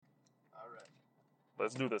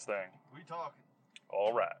Let's do this thing. We talking.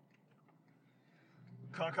 All right.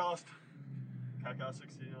 Carcast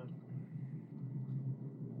 69.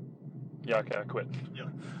 Yeah, okay, I quit. Yeah.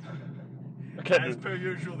 Okay. As per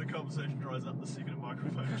usual, the conversation dries up the second a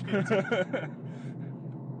microphone gets.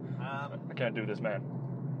 I can't do this, man.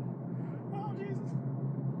 Oh, Jesus.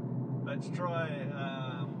 Let's try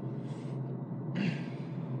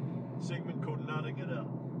segment called Nutting It Up.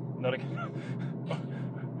 Not again.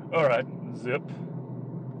 All right, zip.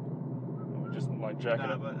 Just like jacket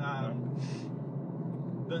No, it.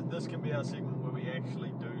 but this can be our segment where we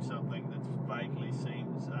actually do something that vaguely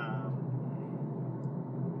seems.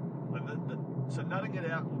 So Nutting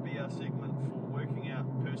It Out will be our segment for working out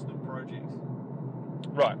personal projects.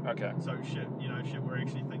 Right. Okay. So shit we're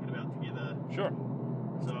actually thinking about together. Sure.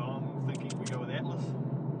 So I'm thinking we go with Atlas.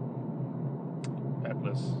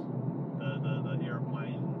 Atlas. The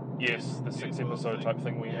aeroplane. Yes, the 6 world episode thing. type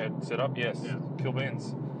thing we had set up. Yes. Yeah. Kill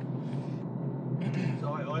Beans. So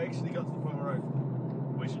I actually got to the point where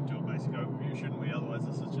we should do a basic overview, shouldn't we? Otherwise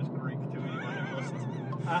this is just Greek to anyone who listens.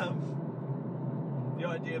 The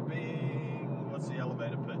idea being, what's the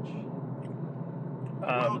elevator pitch? The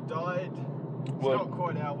world died. It's not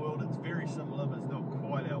quite our world. It's very similar, but it's not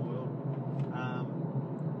quite our world.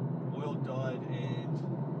 World died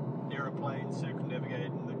and aeroplanes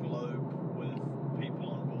circumnavigating the globe with people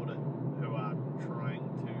on board it who are trying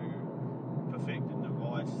to perfect a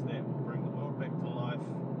device that will bring the world back to life,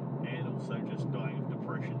 and also just dying of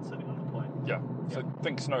depression sitting on the plane. Yeah. So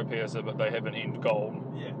think Snowpiercer, but they have an end goal.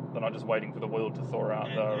 Yeah. They're not just waiting for the world to thaw out.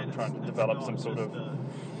 They're trying to develop some sort of.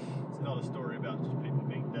 It's not a story about just people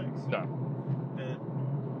being dicks. No.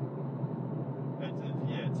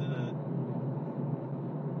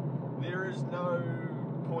 There is no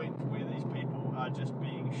point where these people are just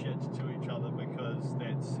being shit to each other because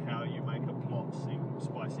that's how you make a plot seem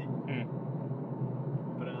spicy. Mm.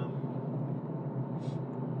 But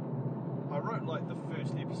I wrote like the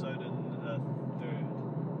first episode and a third.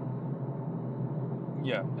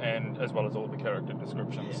 Yeah, and as well as all the character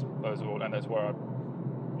descriptions. Yeah. Those are all, and that's where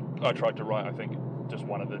I tried to write, I think, just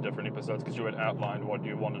one of the different episodes because you had outlined what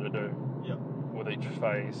you wanted to do Yeah. with each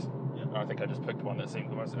phase. Yeah. And I think I just picked one that seemed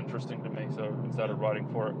the most interesting to me, so I started writing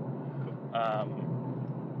for it.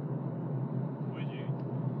 Would you?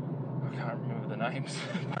 I can't remember the names.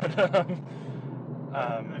 But,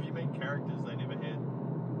 Have you made characters they never had?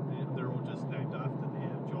 They're all just named after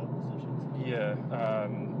their job positions. yeah,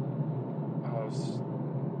 I was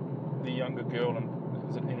the younger girl, and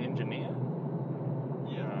was it an engineer?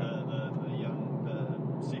 Yeah,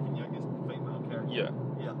 the second youngest female character. Yeah.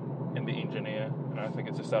 Yeah. And the engineer, and I think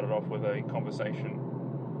it just started off with a conversation.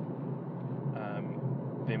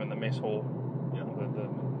 Them in the mess hall, Yeah. the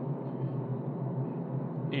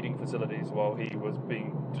eating facilities, while he was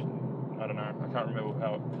being, I don't know, I can't remember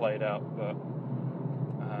how it played out, but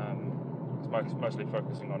it's mostly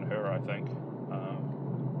focusing on her, I think.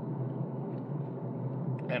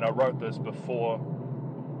 And I wrote this before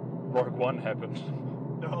Rogue One happened.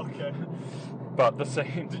 Oh, okay. But the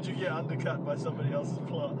scene... Did you get undercut by somebody else's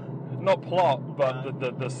plot? Not plot, but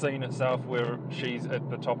the scene itself where she's at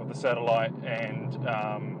the top of the satellite and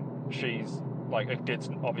she's, like, it gets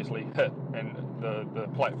obviously hit and the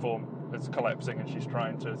platform is collapsing and she's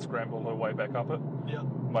trying to scramble her way back up it. Yeah.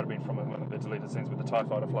 Might have been from one of the deleted scenes where the TIE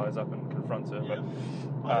fighter flies up and confronts her. Yeah.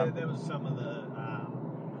 But, There was some of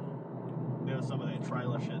that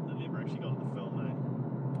trailer shit that never actually got into the film,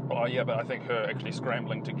 eh? oh, yeah, but I think her actually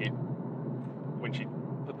scrambling to get... when she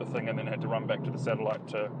put the thing in and had to run back to the satellite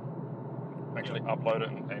to actually upload it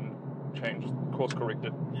and change, course correct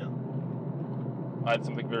it. Yeah. I had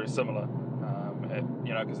something very similar,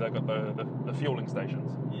 because they've got the fueling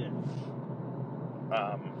stations. Yeah.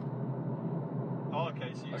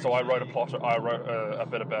 Okay. So I wrote a plot. I wrote a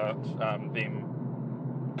bit about them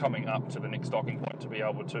coming up to the next docking point to be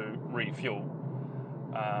able to refuel.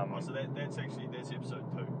 So that's episode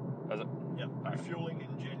 2. Is it? Yeah. Okay. Refueling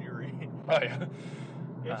in January. Oh yeah.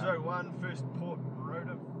 Episode 1, first port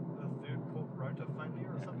rotor, the third port rotor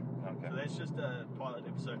failure or something. Okay. So that's just a pilot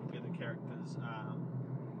episode where the characters,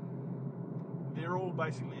 they're all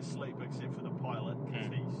basically asleep except for the pilot,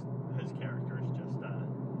 because his character is just a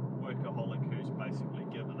workaholic who's basically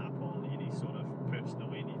given up on any sort of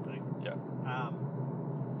personal anything. Yeah.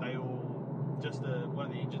 They all just one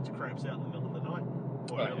of the engines cramps out in the middle of the night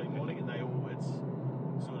or early morning, and it's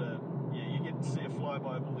sort of you get to see a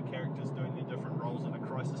flyby of all the characters doing their different roles in a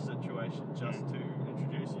crisis situation just to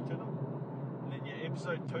introduce you to them. And then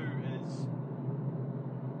episode 2 is,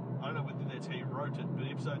 I don't know whether that's how you wrote it, but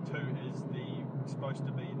episode 2 is supposed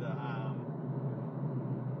to be the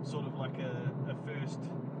sort of like a first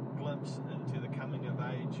glimpse into the coming of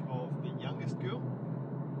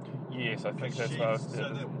Yes, I think Because that's how.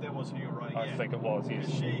 so that was who you're writing. I think it was. Yes.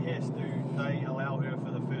 Because she has to. They allow her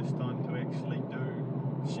for the first time to actually do.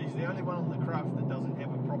 She's the only one on the craft that doesn't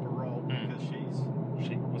have a proper role because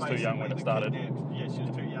She was too young when it started. Yeah, she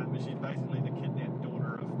was too young, but she's basically the kidnapped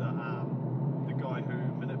daughter of the guy who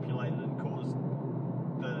manipulated and caused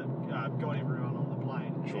got everyone on the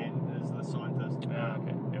plane Sure. and is the scientist.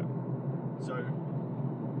 Okay. Yeah. So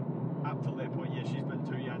up till that point, yeah, she's been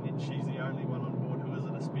too young, and she's the only one on board who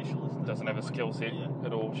isn't a specialist. Doesn't have a skill set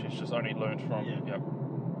at all. She's just only learned from. Yeah. Yep.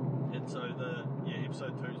 And so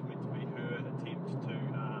episode 2 is meant to be her attempt to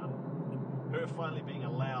her finally being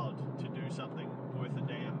allowed to do something worth a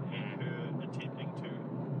damn, and her attempting to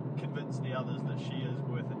convince the others that she is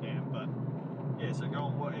worth a damn. But yeah, so go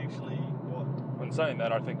on. What? In saying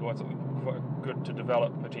that, I think what's quite good to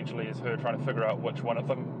develop potentially is her trying to figure out which one of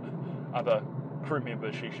them other crew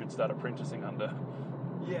members she should start apprenticing under.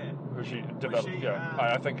 Yeah. Who she develops.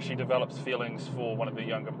 I think she develops feelings for one of the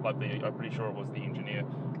younger, I'm pretty sure it was the engineer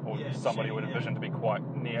or somebody who would envision to be quite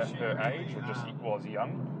near her age, or just was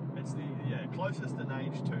young. It's the closest in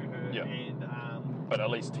age to her, and but at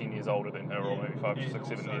least 10 years older than her, or maybe 5, 6,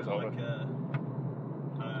 7 years older.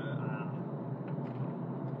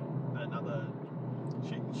 Another,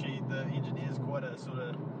 the engineer's quite a sort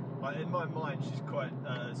of, in my mind, she's quite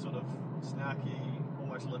a sort of snarky,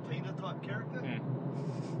 almost Latina type character.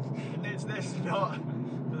 And that's not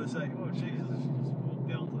for the sake, oh Jesus, she just walked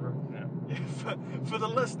down to the road. Yeah, for the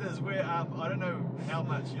listeners, we're I don't know how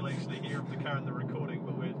much you'll actually hear of the car in the recording,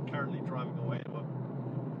 but we're currently driving away to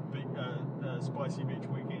a spicy beach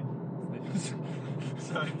weekend.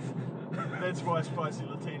 So that's why spicy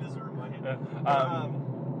Latinas are in my head.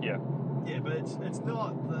 Yeah, but it's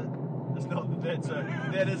not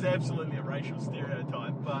that is absolutely a racial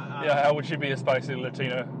stereotype. But how would she be a spicy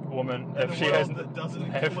Latina woman if she hasn't that doesn't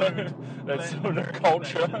have include that sort of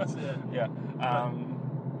culture?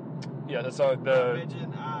 So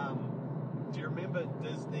imagine. Do you remember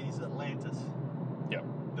Disney's Atlantis? Yeah.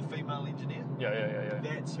 The female engineer. Yeah.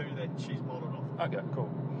 That's who she's modelled off. Okay, cool.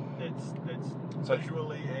 That's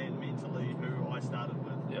visually and mentally who I started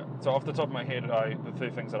with. Yeah. So off the top of my head, the 3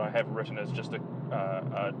 things that I have written is just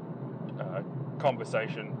a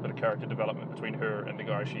conversation, bit of character development between her and the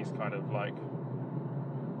guy she's kind of like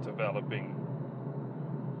developing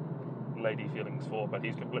lady feelings for, but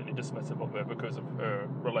he's completely dismissive of her because of her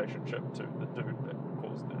relationship to the dude that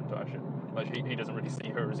caused the entire shit. Like he doesn't really see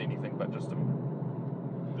her as anything but just the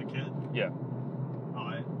kid. Yeah.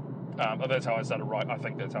 But that's how I started writing. I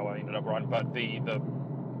think that's how I ended up writing. But the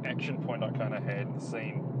action point I kind of had, the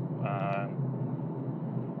scene,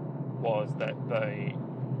 was that they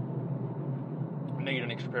need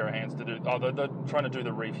an extra pair of hands to do. They're trying to do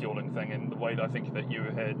the refueling thing, and the way that I think that you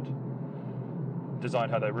had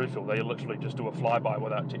designed how they refuel, they literally just do a flyby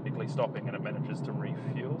without technically stopping, and it manages to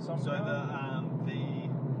refuel somehow. So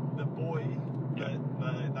the boy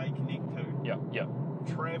that they connect to,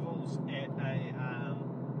 travels at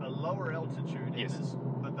a lower altitude. Yes.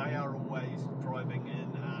 But they are always driving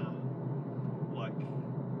in not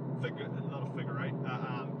a figure eight,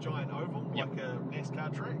 giant oval, like a NASCAR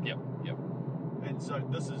track. Yep. And so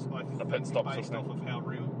this is, I think, based off of how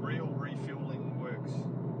real refueling works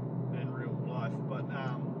in real life, but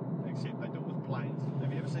except they do it with planes.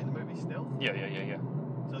 Have you ever seen the movie Stealth? Yeah.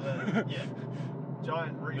 So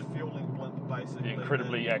giant refueling blimp, basically. The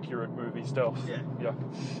incredibly accurate movie Stealth. Yeah.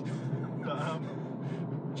 But,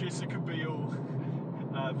 Jessica Biel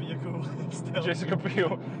vehicle stealth. Jessica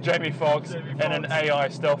Biel, Jamie Foxx, and an AI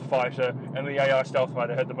stealth fighter, and the AI stealth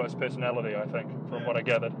fighter had the most personality, I think, from what I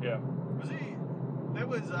gathered. Yeah. Was he? That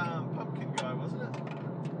was Pumpkin Guy, wasn't it?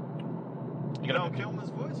 Val Kilmer's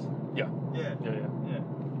voice. Yeah.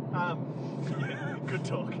 Good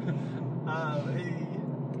talk.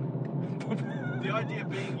 The idea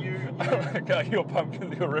being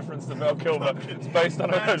your reference to Val Kilmer is based on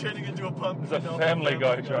turning into a pumpkin. It's a Family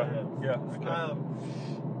Guy joke. Yeah.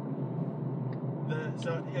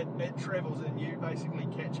 It travels, and you basically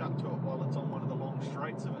catch up to it while it's on one of the long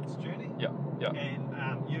straights of its journey. Yeah. And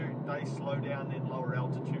they slow down in lower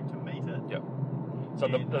altitude to meet it. Yeah. So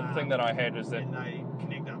the thing that I had is that... And they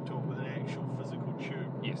connect up to it with an actual physical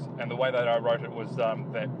tube. Yes, and the way that I wrote it was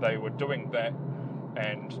that they were doing that,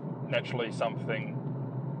 and naturally something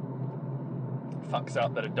fucks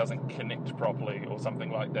out that it doesn't connect properly or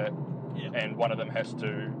something like that. Yeah. And one of them has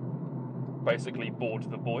to basically board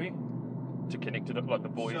the buoy to connect it, like the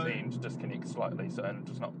buoy's end disconnects slightly, so and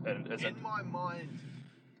it's not. And it isn't. In my mind,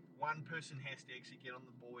 one person has to actually get on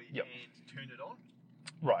the buoy and turn it on.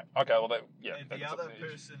 Right. Okay. Well, And the other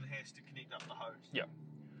person has to connect up the hose. Yeah.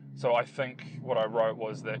 So I think what I wrote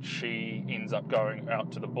was that she ends up going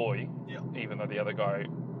out to the buoy, Yeah. even though the other guy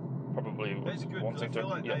probably That's good, 'cause wanting I feel to.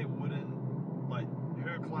 like they wouldn't, like,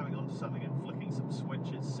 her climbing onto something and flicking some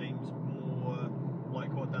switches seems more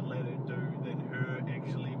like what they'd let her do than her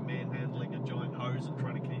actually manhandling a giant hose and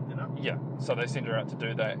trying to connect it up. Yeah, so they send her out to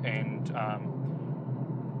do that, and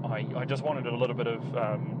I just wanted a little bit of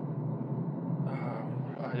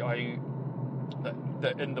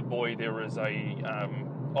that in the buoy there is a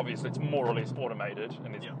obviously it's more or less automated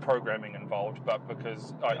and there's Yeah. programming involved, but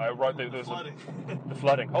because I wrote that The there's flooding. the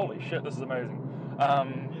flooding. Holy shit, this is amazing.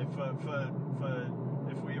 Yeah, for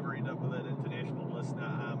if we ever end up with an international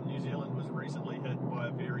listener, New Zealand was recently hit by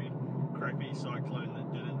a very crappy cyclone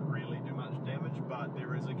that didn't really do much damage, but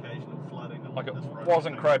there is occasional flooding along Like it this road.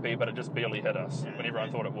 wasn't crappy, but it just barely hit us Yeah, when everyone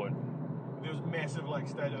it- thought it would. There was massive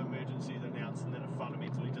state of emergency announced, and then it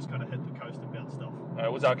fundamentally just kind of hit the coast and bounced off.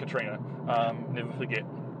 It was our Katrina. Never forget.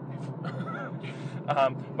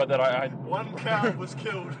 But that I One cow was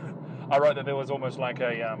killed. I wrote that there was almost like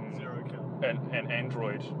a 0 cow. an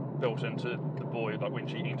android built into the buoy, like when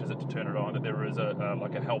she enters it to turn it on, that there is a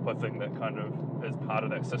like a helper thing that kind of is part of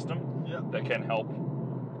that system Yeah. that can help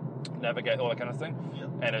navigate all that kind of thing, Yeah.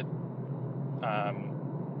 and it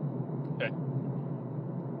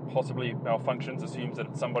possibly malfunctions, assumes that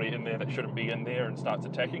it's somebody in there that shouldn't be in there and starts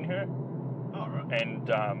attacking her, All right. and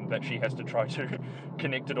that she has to try to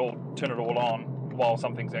connect it all, turn it all on while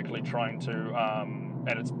something's actually trying to,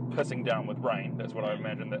 and it's pissing down with rain. That's what I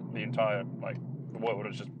imagine that the entire, like, the world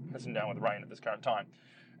is just pissing down with rain at this current time.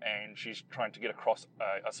 And she's trying to get across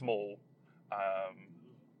a small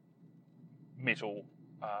metal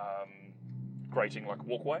grating, like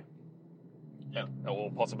walkway. Yeah.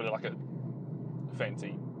 Or possibly like a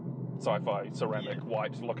fancy sci-fi ceramic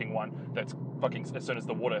white-looking one that's fucking, as soon as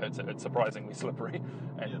the water hits it, it's surprisingly slippery.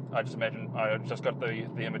 And Yeah. I just imagine, I just got the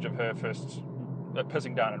image of her first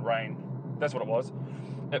pissing down in rain. That's what it was.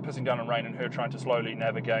 It pissing down in rain and her trying to slowly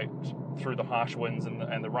navigate through the harsh winds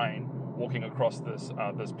and the rain, walking across this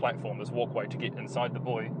platform, this walkway to get inside the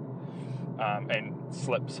buoy, and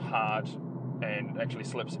slips hard and actually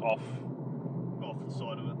slips off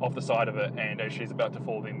Off the side of it. and as she's about to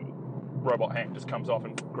fall, then robot hand just comes off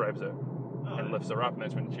and grabs her Oh, and yeah. lifts her up, and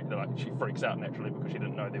that's when she freaks out naturally because she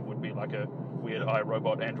didn't know there would be like a weird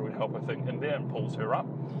iRobot android helper thing in there, and pulls her up.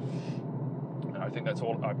 And I think that's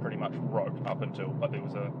all I pretty much wrote up until, but there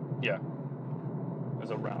was a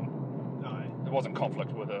round. No. There wasn't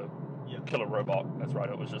conflict with a Yeah. killer robot. That's right.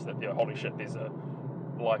 It was just that, holy shit, there's a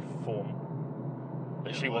life form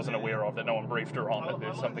that Yeah, she well, wasn't yeah. aware of, that no one briefed her on, I that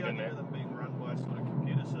there's like something the in idea there. of them being run by a sort of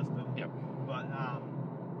computer system. Yep. But I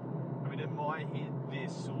mean, in my head, they're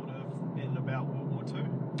sort of in about World War II.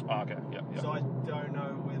 Oh, okay. Yeah. So I don't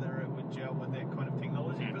know whether it would gel with that kind of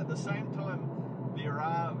technology. Mm. But at the same time, there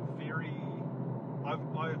are I've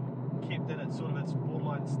kept in it sort of it's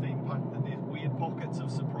borderline steampunk, that there's weird pockets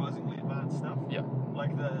of surprisingly advanced stuff. Yeah.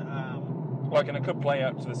 Like the Like, and it could play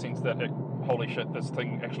out to the sense that, holy shit, this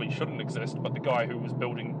thing actually shouldn't exist, but the guy who was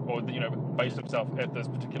building, or, based himself at this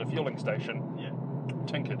particular fueling station, yeah.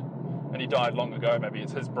 tinkered. And he died long ago. Maybe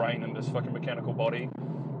it's his brain in this fucking mechanical body.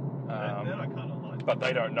 That I kind of like. But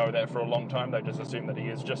they don't know that for a long time. They just assume that he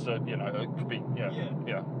is just it could be, Yeah.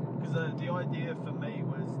 yeah. Because the idea for me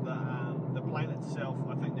was the plane itself,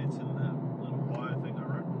 I think that's in the little bio thing I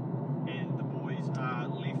wrote, and the boys are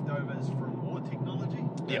leftovers from war technology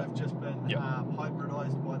that Yeah. have just been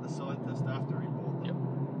hybridized by the scientist after he bought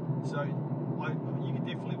them. So you could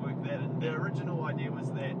definitely work that in. The original idea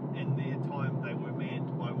was that in their time they were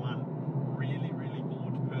manned by one really, really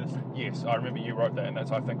bored person. Yes, I remember you wrote that, and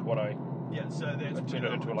that's, I think, what I... Yeah, so that's It turned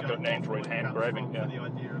it into like an John android Hoffman hand comes grabbing, from, yeah. for the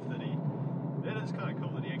idea of that it is kind of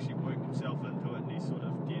cool that he actually worked himself into it and he's sort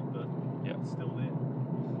of dead, but it's still there.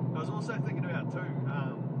 I was also thinking about too,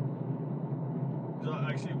 because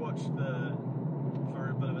I actually watched for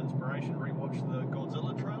a bit of inspiration, rewatched the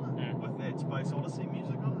Godzilla trailer with that Space Odyssey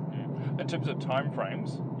music on it. In terms of time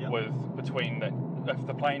frames, between that, if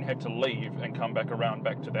the plane had to leave and come back around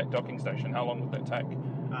back to that docking station, how long would that take?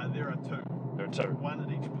 There are two. There are two. One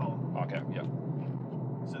at each pole. Okay, yeah.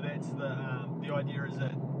 So that's the idea is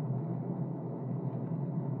that,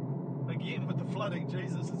 again with the flooding,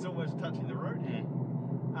 Jesus, it's almost touching the road here.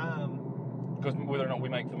 Because whether or not we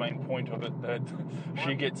make the main point of it that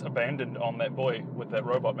she gets abandoned on that buoy with that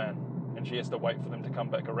robot man, and she has to wait for them to come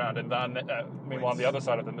back around. And then, meanwhile, on the other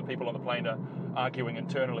side of them, the people on the plane are arguing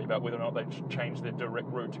internally about whether or not they should change their direct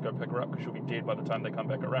route to go pick her up, because she'll be dead by the time they come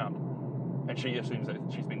back around. And she assumes that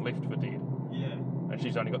she's been left for dead. Yeah. And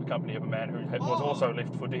she's only got the company of a man who was also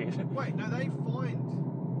left for dead. Wait, no, they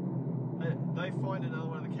find another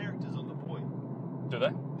one of the characters on the buoy. Do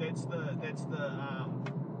they? that's the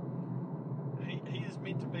he is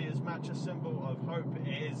meant to be as much a symbol of hope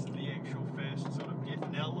as the actual first sort of death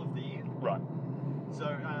knell of the end. Right. So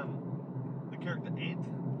the character Ant,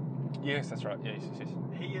 Yes, that's right. Yes.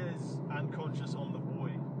 he is unconscious on the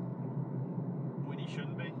buoy when he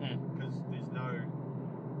shouldn't be, because there's no.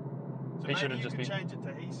 So He maybe should've you just could been- change it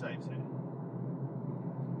to he saves her.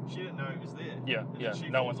 She didn't know he was there. Yeah, And yeah. She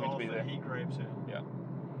No falls one's meant to off be and there. He grabs her Yeah.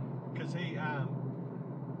 because he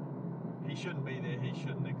shouldn't be there. He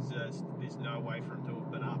shouldn't exist. There's no way for him to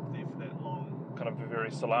have been up there for that long. Kind of a very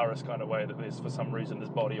Solaris kind of way that there's for some reason this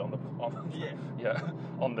body on the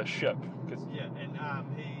on the ship because Yeah, and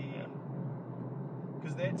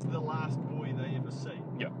because that's the last buoy they ever see.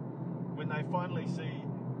 yeah, When they finally see,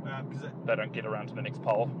 because they don't get around to the next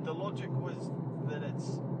pole. the logic was that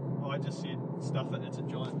I just said stuff it. It's a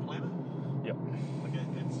giant planet. Yeah. Like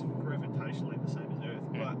it's gravitationally the same as Earth,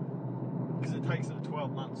 but because it takes them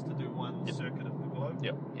 12 months to do one circuit of the globe.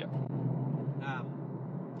 Yeah.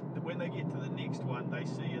 When they get to the next one, they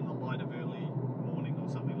see in the light of early morning or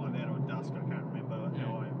something like that, or dusk. I can't remember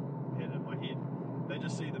how I had it in my head. They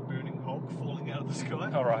just see the burning Hulk falling out of the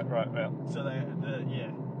sky. Oh, right. Yeah. So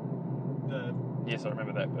Yes, I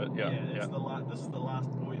remember that bit. Yeah. this is the last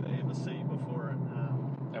buoy they ever see before it.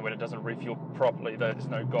 And when it doesn't refuel properly, there's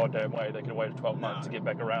no goddamn way they can wait 12 months to get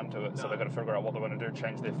back around to it. So No. they've got to figure out what they're going to do,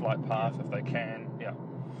 change their flight path if they can. Yeah.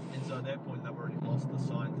 And so at that point, they've already lost the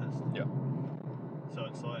scientist. Yeah. So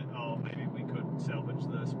it's like, oh, maybe we could salvage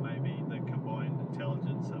this. Maybe the combined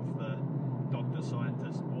intelligence of the doctor,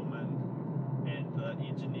 scientist, woman, and the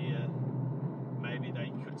engineer, maybe they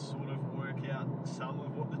could sort of work out some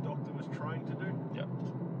of what the doctor was trying to do. Yeah.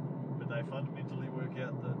 But they fundamentally work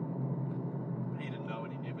out that he didn't know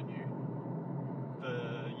and he never knew.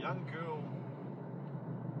 The young girl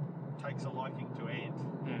takes a liking to Ant.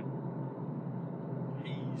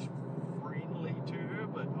 He's friendly to her,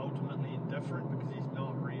 but ultimately indifferent because he's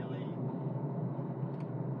not really.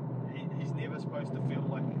 He's never supposed to feel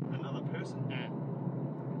like another person.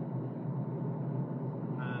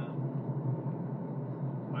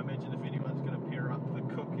 I imagine if anyone's going to pair up the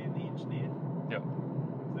cook and the engineer, Yeah.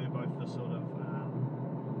 they're both the sort of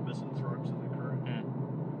misanthropes of the crew.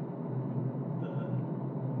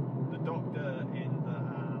 The doctor and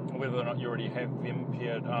the. Whether or not you already have them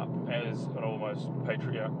paired up as an almost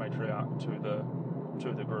matriarch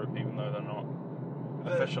to the group, even though they're not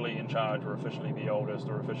officially in charge or officially the oldest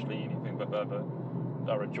or officially anything, but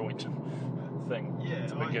they're a joint thing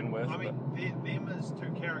to begin with. I mean, them as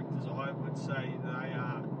two characters, I would say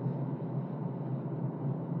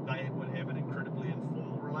they would have an incredibly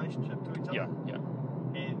informal relationship to each other. Yeah.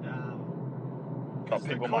 And But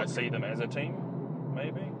people might see them as a team,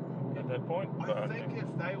 maybe at that point. I think if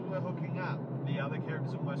they were hooking up, the other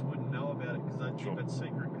characters almost wouldn't know about it because they'd keep it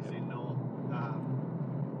secret because they're not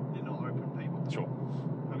open people. Sure.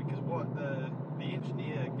 I mean, because what the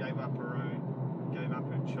engineer gave up her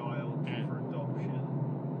child for adoption,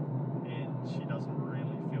 and she doesn't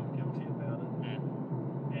really feel guilty about it.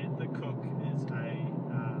 And the cook is a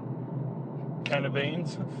can of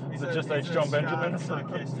beans. Is it just he's H. John a Benjamin?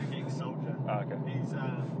 sarcastic ex-soldier. Okay. He's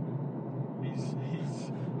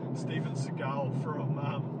Steven Seagal from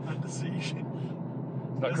Under Siege.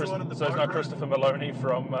 So it's not Christopher Maloney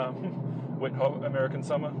from Wet Hot American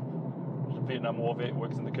Summer. The Vietnam War vet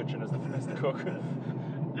works in the kitchen as the cook.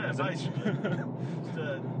 Yeah, basically. Just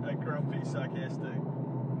a grumpy, sarcastic.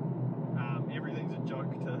 Everything's a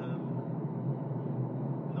joke to him.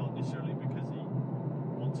 Not necessarily because he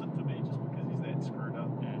wants it to be, just because he's that screwed up.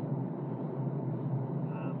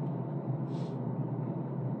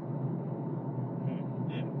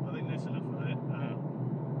 Yeah, I think that's enough of that.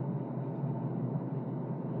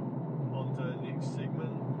 On to the next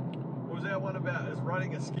segment. What was that one about? It was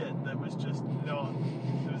writing a skit that was just not.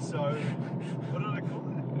 It was so. What did I call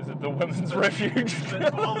it? Is it the women's refuge?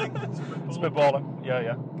 Spitballing. Spitballing.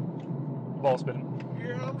 Yeah. Ball spitting.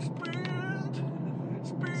 Yeah, I'm spit.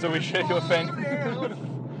 So we share your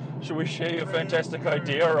Should we share your fantastic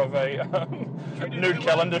idea of a new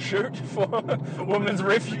calendar shoot for women's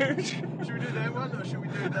refuge? Should we do that one, or should we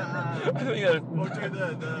do the? I think that. Or do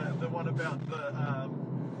the one about the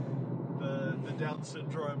Down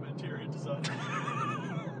syndrome interior design.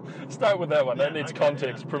 Start with that one. That Yeah, needs okay,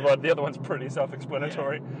 context. yeah, Provide the other one's pretty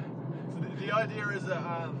self-explanatory. So the idea is that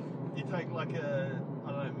you take like a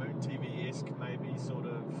Moon TV-esque maybe sort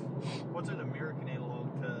of what's an American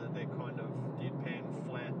analog to that kind of deadpan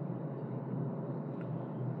flat,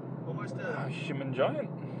 almost a Human giant.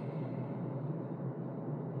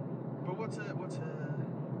 but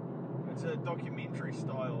it's a documentary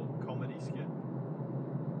style comedy skit.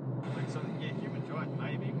 Like So yeah, Human Giant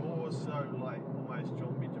maybe more so like almost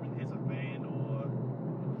John Benjamin has a van or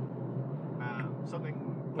something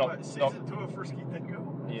like season 2 of Frisky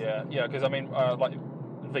Dingo. Yeah, because I mean, like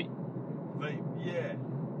Veep. Yeah.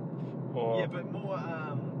 Or, yeah, but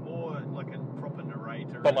more like a proper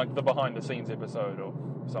narrator. But like the behind the scenes episode or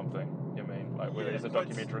something, you mean? Like where there's a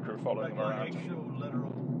documentary crew following them around. Actual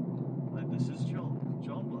literal, like this is John.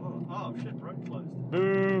 Oh shit, road closed.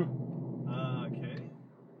 Boo! Okay.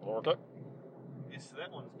 Okay. Yes,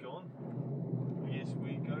 that one's gone. I guess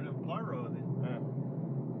we go to Pyro then.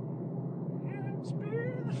 Yeah,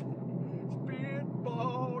 speedballing.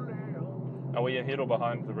 Are we ahead or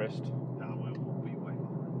behind the rest? No, we'll be way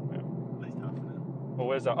behind. Yeah. At least half an hour. Well,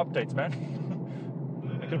 where's our updates, man?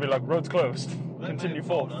 It could be like, road's closed. They Continue may have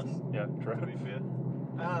told forth. us, Yeah, true. to be fair.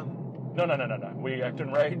 No. We act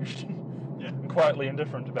enraged. Yeah. And quietly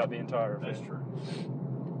indifferent about the entire affair. That's true.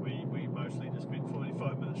 We mostly just spent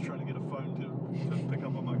 45 minutes trying to get a phone to pick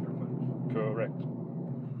up a microphone. Correct.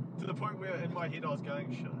 To the point where in my head I was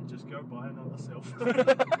going, should I just go buy another cell phone?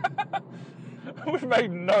 We've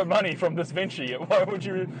made no money from this venture yet. Why would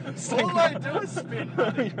you think All I do is spend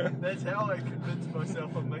money. That's how I convince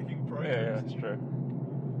myself I'm making progress. Yeah, that's true.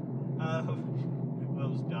 Well, it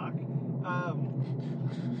was dark.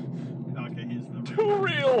 Okay, here's the Too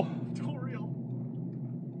real! Too real.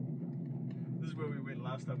 This is where we went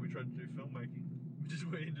last time we tried to do filmmaking.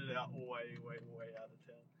 We ended up way out of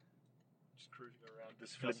town. Just cruising around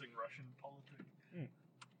discussing Russian politics.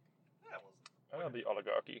 That wasn't. The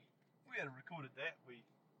oligarchy. If we had recorded that,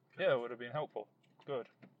 Yeah, it would have been helpful. Good.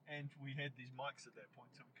 And we had these mics at that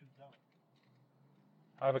point, so we could have done it.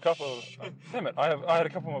 I have a couple of... damn it, I had a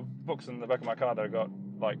couple of books in the back of my car that I got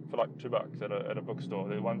for like $2 at a bookstore.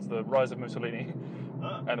 The one's The Rise of Mussolini,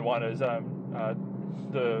 and the one is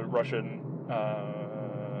the Russian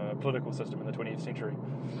political system in the 20th century.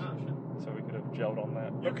 Oh, shit. So we could have gelled on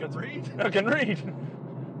that. You can read? I can read!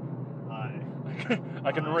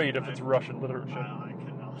 I can read if I- it's Russian literature. I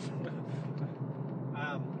cannot.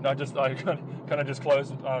 I kind of just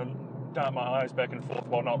close, dart my eyes back and forth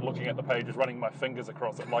while not looking at the pages, running my fingers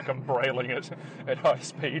across it like I'm brailing it at high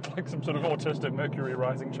speed, like some sort of autistic Mercury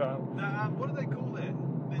rising child. What do they call that?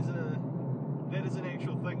 That is an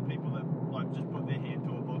actual thing. People that like just put their hand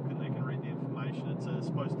to a book and they can read the information. It's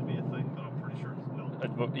supposed to be a thing, but I'm pretty sure it's not.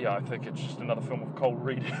 I think it's just another form of cold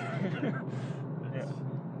reading.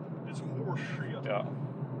 It's horseshit. Yeah.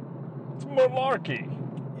 It's malarkey.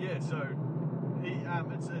 Yeah, so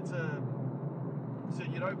so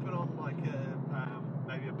you'd open on like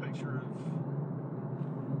maybe a picture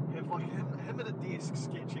of like him at a desk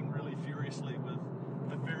sketching really furiously with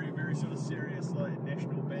a very, very sort of serious like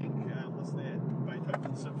National Bank. What's that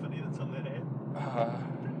Beethoven Symphony that's on that ad?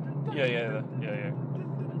 Yeah.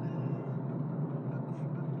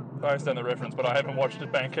 I understand the reference, but I haven't watched a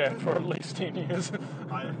bank ad for at least 10 years.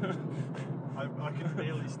 I can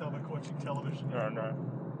barely stomach watching television. No.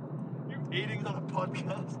 You eating on a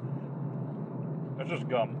podcast? It's just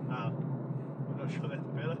gum. I'm not sure that's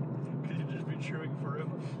better. Could you just be chewing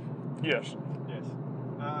forever? Yes. Yes.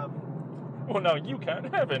 Well, no, you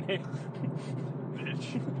can't have any.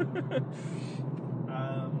 Bitch.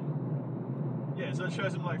 Yeah, so it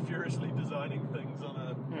shows him like furiously designing things on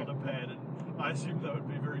a pad, and I assume that would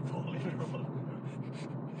be very poorly drawn.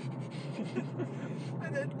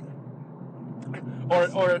 And then,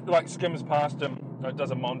 or it like skims past him. It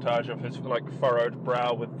does a montage of his like furrowed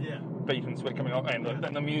brow with beat and sweat coming off, and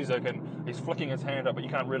the music, and he's flicking his hand up, but you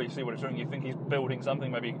can't really see what he's doing. You think he's building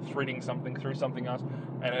something, maybe threading something through something else,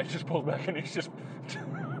 and it just pulls back, and he's just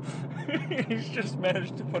he's just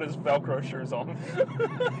managed to put his Velcro shoes on,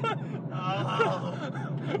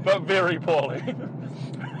 but very poorly.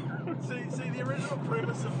 See, the original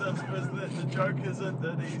premise of this was that the joke isn't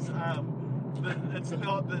that he's it's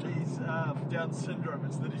not that he's Down syndrome,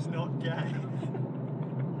 it's that he's not gay.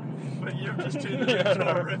 But you've just turned it into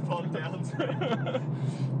a rip on Down syndrome.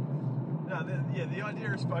 No, the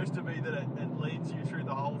idea is supposed to be that it leads you through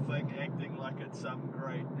the whole thing acting like it's some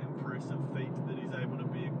great impressive feat that he's able to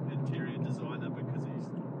be an interior designer because he's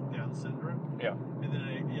Down syndrome. Yeah. And then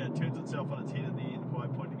it turns itself on its head at the end by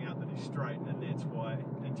pointing out that he's straight, and that's why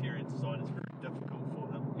interior design is very difficult for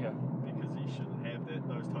him. Yeah. Because he shouldn't have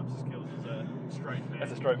those types of skills as a straight man.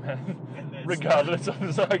 As a straight man, And regardless of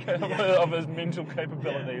his of his mental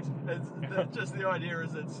capabilities. Yeah. Just the idea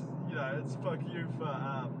is it's fuck you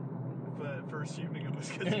for assuming it was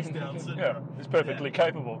because he's Down syndrome. Yeah, he's perfectly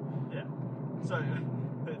capable. Yeah. So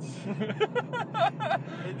it's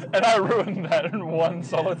and I ruined that in one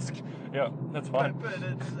solid. Yeah, that's fine. But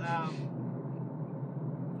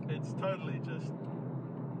it's totally just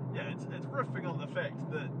it's riffing on the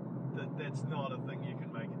fact that that's not a thing you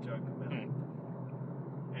can make a joke about. Mm.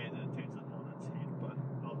 And it turns it on its head, but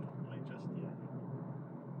ultimately just,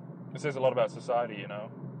 It says a lot about society, you know.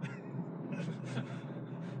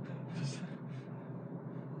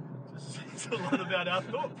 just says a lot about our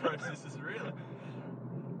thought processes, really.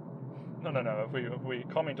 No. If we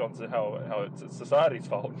comment on how it's society's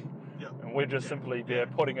fault, Yeah. and we're just simply there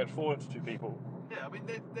yeah. putting it forward to people. Yeah, I mean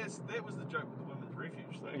that was the joke with the women's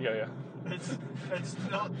refuge thing. Yeah. It's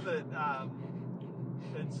not that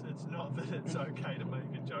it's not that it's okay to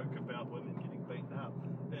make a joke about women getting beaten up.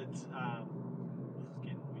 It's this is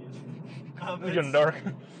getting weird. It's getting dark.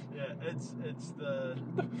 Yeah, it's the.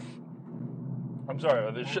 I'm sorry.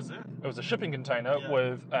 What was it? It was a shipping container Yeah.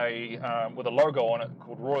 with a logo on it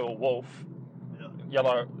called Royal Wolf.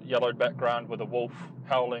 Yeah. Yellowed background with a wolf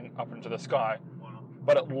howling up into the sky. Wow.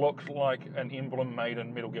 But it looked like an emblem made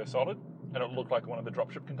in Metal Gear Solid, and it looked like one of the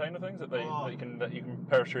dropship container things that you can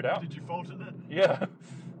parachute out. Did you fault in it? Yeah.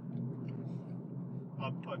 I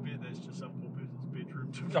bet that's just some poor person's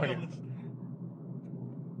bedroom, to be honest.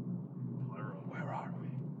 Pyro. Where are we?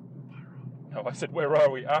 Pyro. No, I said where are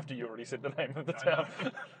we after you already said the name of the I town.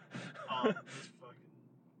 know. This fucking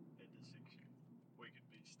intersection. We could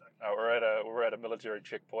be stuck. We're at a military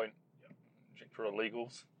checkpoint. Yep. Check for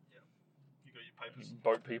illegals. Yep. You got your papers.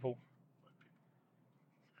 Boat people.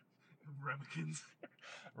 Ramekins.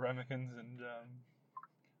 Ramekins and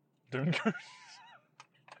Dune Goose.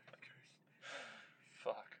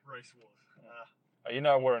 Fuck. Race wars. You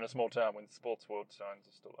know we're in a small town when Sports World signs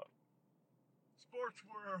are still up. Sports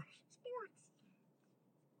world. Sports.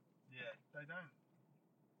 Yeah, they don't.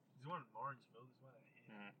 There's one in Orangeville. There's one out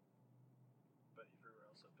here. But everywhere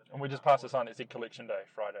else I've been. And we just passed a sign that said Collection Day,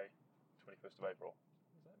 Friday, 21st of April.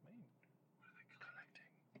 What does that mean? What are they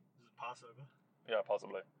collecting? Is it Passover? Yeah,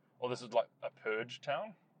 possibly. Or this is like a purge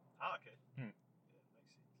town? Ah, okay. Yeah, makes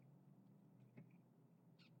sense.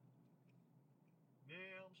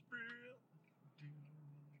 Now I'm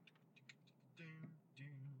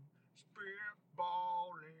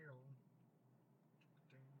spitballing.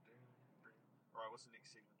 Alright, what's the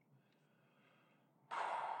next segment?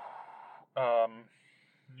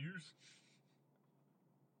 News?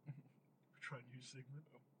 Try a new segment.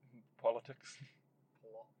 Politics.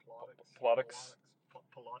 Pilates.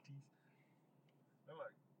 Pilates. I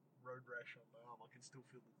like road rash on my arm. I can still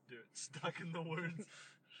feel the dirt stuck in the wounds.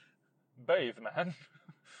 Bathe, man.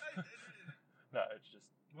 No, it's just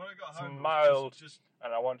When I got it's home, mild, just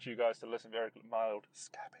and I want you guys to listen very mild.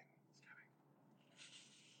 Scabbing.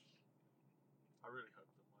 I really hope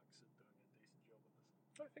the mics are doing a decent job of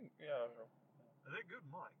this. I think, yeah. Are they good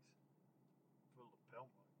mics? For lapel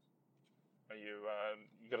mics. Are you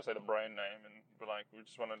got to say the brand name and be like, we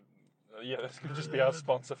just want to. This could just be our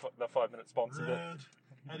sponsor, the 5-minute sponsor.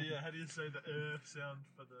 How do you say the sound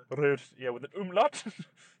for the? Rude. Yeah, with an umlaut.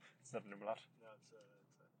 It's not an umlaut. No, it's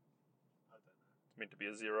I don't know. It's meant to be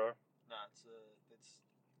a zero. No, that's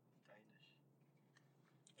Danish.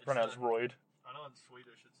 It's pronounced Royd. I know in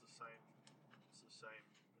Swedish it's the same. It's the same.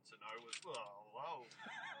 It's an O as well. Wow.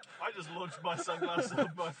 I just launched my sunglasses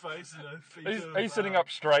on my face and a feature. He's sitting up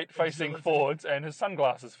straight, facing forwards, and his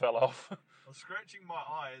sunglasses fell off. I was scratching my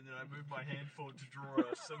eye and then I moved my hand forward to draw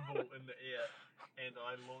a symbol in the air, and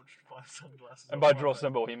I launched my sunglasses. And by draw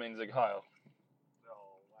symbol, he means Ig Heil.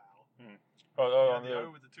 Oh wow. The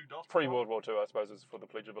O with the two dots. Pre-World War II, I suppose, is for the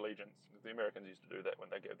Pledge of Allegiance. The Americans used to do that when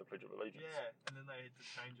they gave the Pledge of Allegiance. Yeah, and then they had to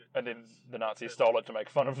change it. And then the Nazis stole it to make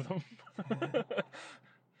fun of them.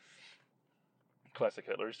 Classic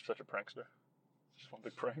Hitler. He's such a prankster. Just one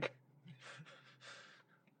big prank.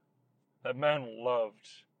 That man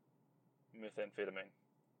loved methamphetamine.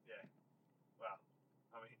 Yeah. Wow.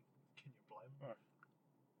 I mean, can you blame him?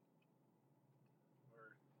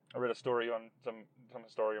 I read a story on some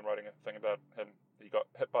historian writing a thing about him. He got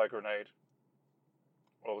hit by a grenade.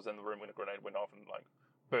 Well, I was in the room when a grenade went off and like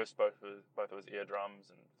burst both of his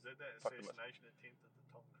eardrums and. Is that assassination attempt that the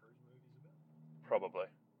Tom Cruise movie's about?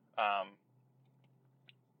 Probably.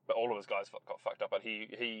 But all of his guys got fucked up. But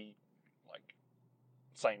he like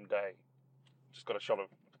same day just got a shot of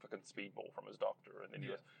fucking speedball from his doctor, and then he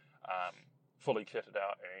was fully kitted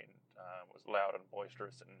out and was loud and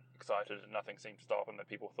boisterous and excited, and nothing seemed to stop him. That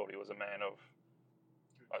people thought he was a man of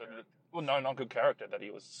not good character. That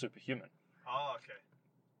he was superhuman. Oh, okay.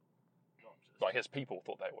 Like his people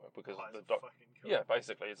thought they were because of the doctor. Yeah,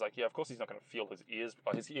 basically, it's like of course he's not going to feel his ears.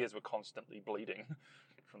 His ears were constantly bleeding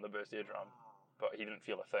from the burst eardrum, but he didn't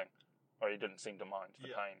feel a thing, or he didn't seem to mind the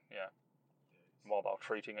pain. Yeah, while they were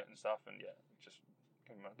treating it and stuff, and just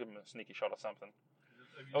give him a sneaky shot or something.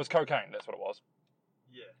 It was cocaine. That's what it was.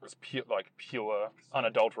 Yeah, it was pure,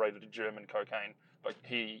 unadulterated German cocaine. But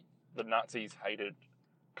he the Nazis hated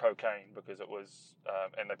cocaine because it was,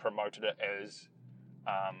 and they promoted it as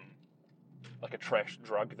like a trash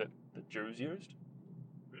drug that the Jews used.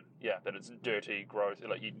 Really? Yeah, that it's dirty, gross.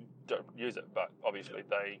 Like you don't use it, but obviously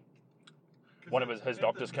one of his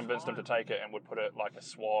doctors convinced him to take it and would put it like a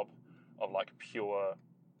swab of like pure,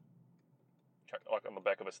 like on the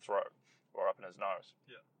back of his throat or up in his nose.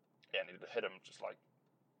 Yeah. Yeah, and he'd hit him just like.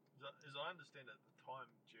 As I understand it, at the time,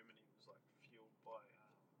 Germany was like fueled by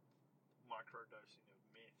microdosing of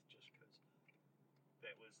meth, just because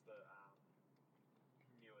that was the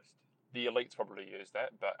newest. The elites probably used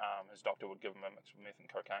that, but his doctor would give him a mix of meth and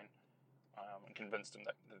cocaine, and convinced him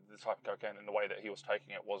that the type of cocaine and the way that he was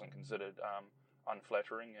taking it wasn't considered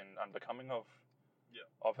unflattering and unbecoming of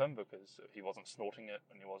him, because he wasn't snorting it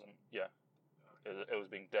and he wasn't. Yeah, it was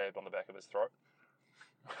being dabbed on the back of his throat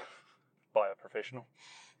by a professional.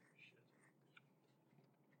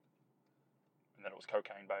 And then it was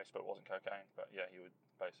cocaine based, but it wasn't cocaine. But yeah, he would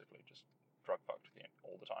basically just drug fuck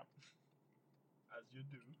all the time. As you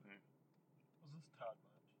do. Mm. Was this Tard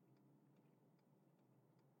March?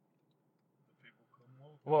 The people come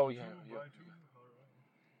walking. Well, yeah. Alright.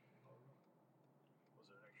 Was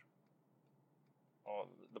it actual? Oh,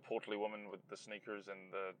 the portly woman with the sneakers and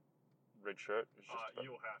the red shirt. Was just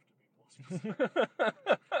you'll have to be more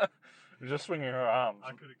specific. just swinging her arms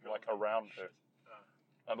like around her.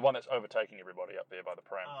 The one that's overtaking everybody up there by the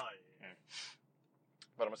pram. Oh, yeah.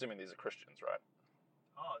 But I'm assuming these are Christians, right?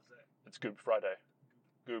 Oh, is that? It's Good Friday.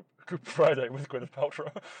 Good Friday with Gwyneth Paltrow.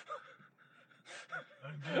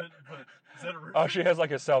 I get it, but is that a reference? Oh, she has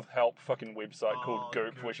like a self-help fucking website called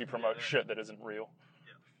Goop, Goop, where she promotes yeah. shit that isn't real.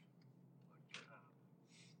 Yeah.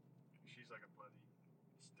 She's like a bloody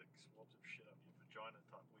stick swabs of shit up your vagina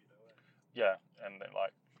type weirdo, eh? Yeah, and then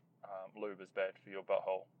like lube is bad for your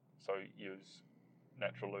butthole, so use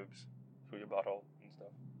natural lubes for your butthole and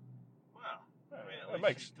stuff. Wow. Yeah, I mean, it at least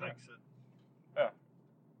makes she takes it. Yeah.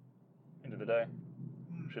 End of the day,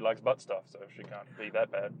 she likes butt stuff, so she can't be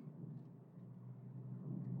that bad.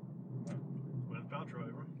 Gwyneth Paltrow,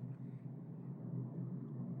 everyone.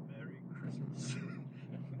 Merry Christmas.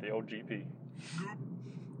 The old GP.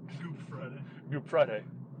 Goop Friday. Good Friday.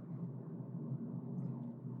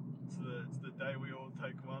 It's the day we all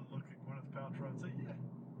take one look at Gwyneth Paltrow and say, yeah,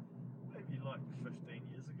 maybe like 15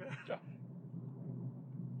 years ago. Yeah.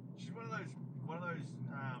 She's one of those,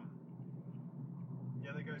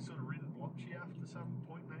 yeah, they go sort of red and blotchy after some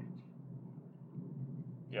point in age.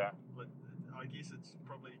 Yeah. Like, I guess it's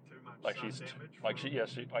probably too much Like sun she's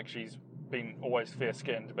damage. she's been always fair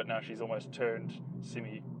skinned, but now she's almost turned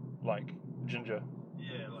semi like ginger.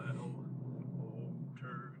 Yeah, like old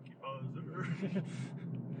turkey buzzer.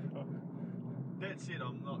 That said,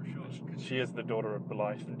 I'm not sure. She is the daughter of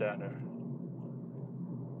Blythe and Downer.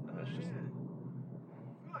 And it's just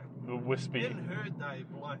the wispy. In her day,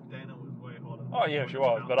 Blythe Danner was way hotter. Oh yeah, she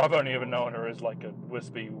was, but I've only ever known her as like a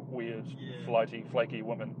wispy, weird, flighty, flaky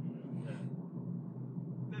woman. Yeah.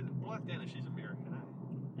 Then Blythe Danner, she's American,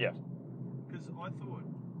 eh? Yeah. Because I thought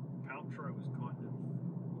Paltrow was kind of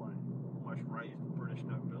like almost raised British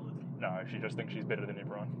nobility. No, she just thinks she's better than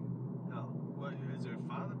everyone. Oh, well, is her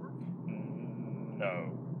father British?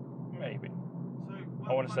 No, maybe. So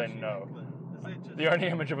I want to say no. Is that just The only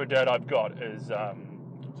image of her dad I've got is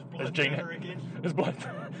Gene. Is Blythe?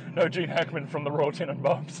 No, Gene Hackman from the Royal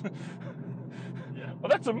Tenenbaums. Yeah. Well,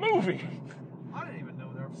 that's a movie. I don't even know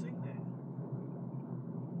whether I've seen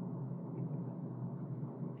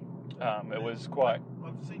that. It was quite.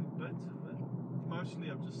 I've seen bits of it.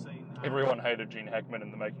 Mostly, I've just seen. Everyone hated Gene Hackman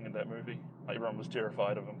in the making of that movie. Like, everyone was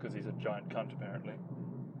terrified of him because he's a giant cunt, apparently.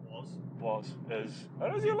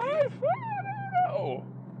 Is he alive? I don't know.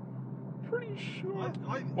 Pretty sure.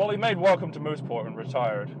 Well, he made Welcome to Mooseport and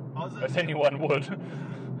retired, as anyone would.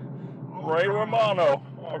 Ray Romano.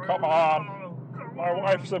 Oh, come on. My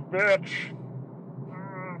wife's a bitch.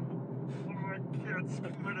 My kids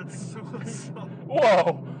committed suicide.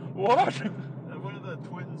 Whoa. What? One of the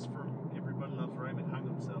twins from Everybody Loves Raymond hung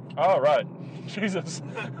himself. Oh, right. Jesus.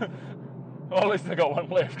 Well, at least they got one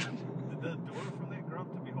left. Did the daughter from that grow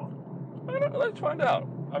up to be hot? Let's find out.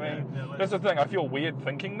 I mean, that's the thing. I feel weird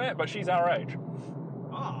thinking that, but she's our age.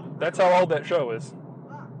 Ah. That's how old that show is.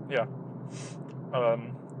 Ah. Yeah.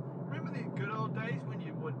 Remember the good old days when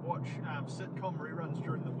you would watch sitcom reruns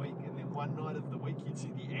during the week, and then one night of the week you'd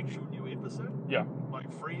see the actual new episode? Yeah. Like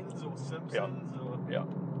Friends or Simpsons or... Yeah.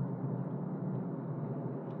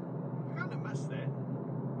 I kind of miss that.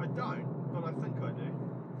 I don't, but I think I do.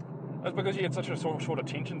 That's because you had such a short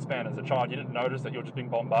attention span as a child. You didn't notice that you're just being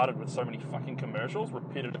bombarded with so many fucking commercials,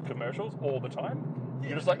 repetitive commercials, all the time. Yeah.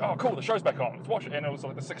 You're just like, oh, cool, the show's back on. Let's watch it. And it was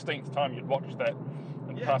like the 16th time you'd watched that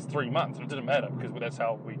in the Yeah. past 3 months, and it didn't matter because that's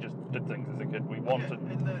how we just did things as a kid. We wanted,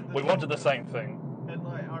 and we wanted the same thing. And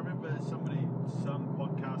like I remember some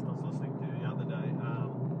podcast I was listening to the other day,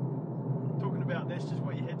 talking about that's just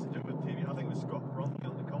what you had to do with TV. I think it was Scott Bromley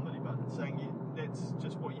on the Comedy Button saying that's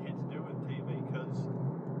just what you had to do with TV because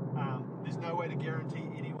there's no way to guarantee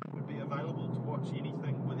anyone would be available to watch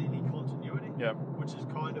anything with any continuity. Yeah. Which is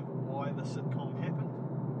kind of why the sitcom happened.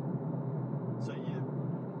 So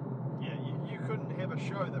you couldn't have a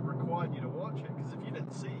show that required you to watch it because if you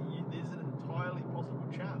didn't see it, there's an entirely possible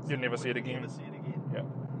chance You'd never see it again. Never see it again. Yeah.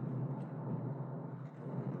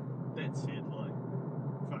 That said, like,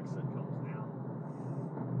 fuck sitcoms now.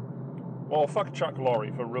 Well, fuck Chuck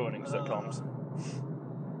Lorre for ruining sitcoms.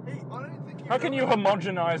 I don't think. How can you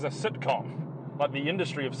homogenize a sitcom? Like the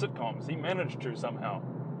industry of sitcoms, he managed to somehow.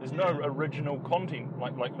 There's no original content,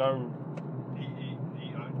 like no. He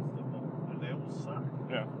owns them all, and they all suck.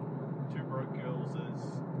 Yeah. Two Broke Girls is.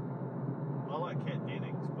 I like Kat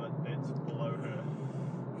Dennings, but that's below her.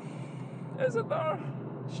 Is it though?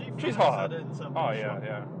 She's hot. In some Oh yeah,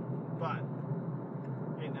 yeah. But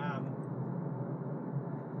in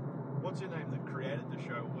what's her name that created the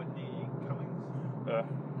show, Whitney Cummings?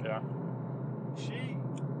 Yeah.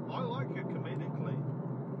 I like her comedically,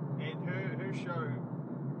 and her show,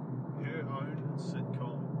 her own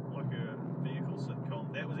sitcom, like her vehicle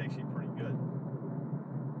sitcom, that was actually pretty good.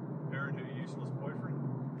 Her and her useless boyfriend.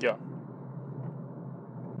 Yeah.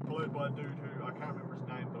 Played by a dude who I can't remember his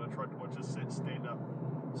name, but I tried to watch his stand-up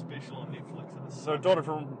special on Netflix. And So daughter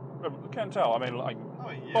from can't tell. I mean, like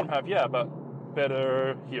bottom half, yeah, but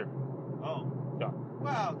better here. Oh. Yeah.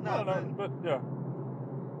 Well, no, but yeah.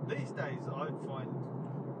 These days I'd find.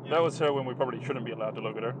 That was her when we probably shouldn't be allowed to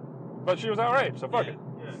look at her, but she was our age, so fuck it.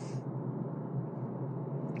 Yeah.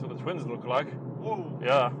 So the twins look like. Whoa.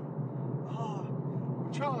 Yeah. Oh,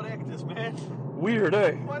 child actors, man. Weird,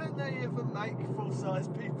 eh? Why don't they ever make full-size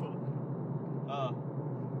people? I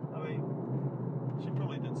mean, she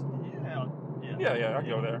probably did. Yeah, I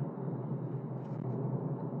go there.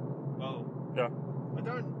 Well, Yeah.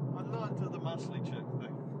 I'm not into the muscly chick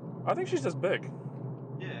thing. I think she's just big.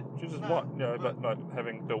 Yeah. She's just but not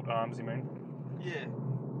having built arms, you mean? Yeah.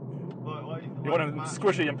 You want them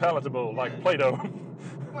squishy and palatable, like Play-Doh.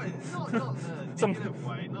 Wait, not in a Some- negative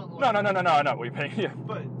way. Not like, No, I know what you mean, yeah.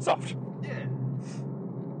 But, Soft. yeah.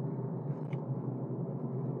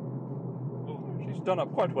 She's done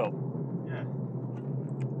up quite well. Yeah.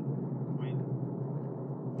 I mean,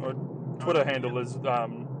 Her Twitter handle is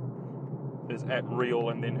 @real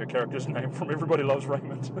and then her character's name from Everybody Loves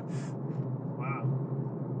Raymond. wow.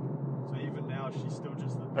 So even now she's still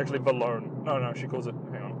just the... Actually, Balone. No, she calls it.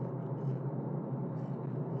 Hang on.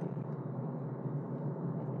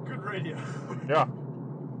 Good radio. Yeah.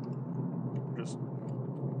 Just.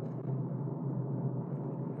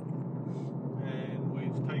 And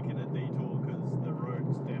we've taken a detour because the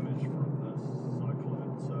road's damaged from this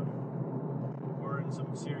cyclone, so we're in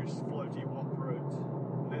some serious floaty WAP roads.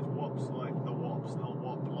 And that's WAP's like the WAP's, not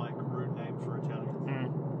WAP like rude name for Italians.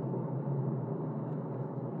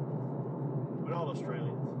 We're not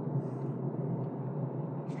Australians.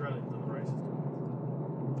 Australians are the racist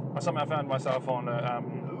ones. I somehow found myself on a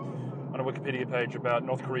Wikipedia page about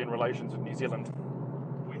North Korean relations with New Zealand.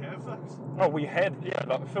 We have those? Oh, we had,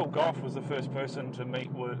 like Phil Goff was the first person to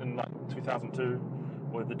meet in like 2002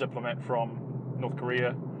 with the diplomat from North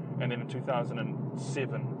Korea, and then in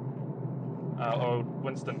 2007,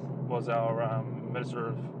 Winston was our Minister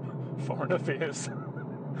of Foreign Affairs.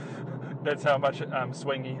 That's how much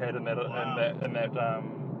swing he had in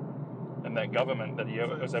that government that he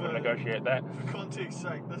was able to negotiate that. For context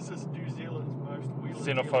sake, this is New Zealand's most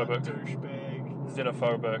Xenophobic. douchebag.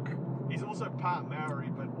 Xenophobic. He's also part Maori,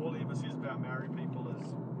 but all he ever says about Maori people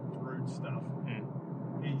is rude stuff.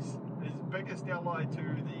 He's his biggest ally to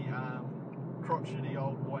the crotchety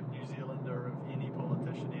old white New Zealander of any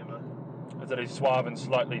politician ever. Is that he's suave and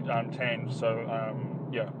slightly tanned, so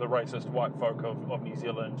the racist white folk of New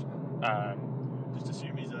Zealand Just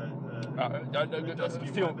assume he's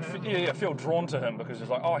feel drawn to him because it's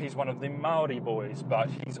like, oh, he's one of the Maori boys, but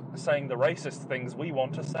he's saying the racist things we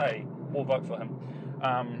want to say. We'll vote for him.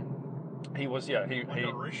 He was like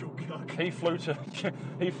a racial cuck. he flew to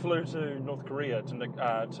North Korea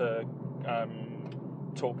to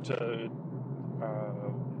talk to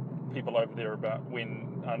people over there about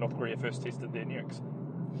when North Korea first tested their nukes.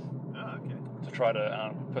 Oh, okay. To try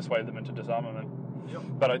to persuade them into disarmament. Yep.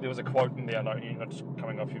 But there was a quote in there, just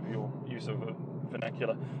coming off of your use of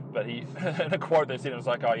vernacular, but he, in a quote they said, it was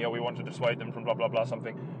like, oh yeah, we want to dissuade them from blah blah blah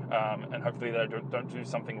something, and hopefully they don't do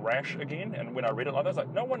something rash again. And when I read it like that, I was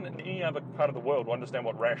like, no one in any other part of the world will understand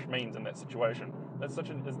what rash means in that situation. It's such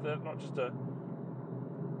an. Is that not just a?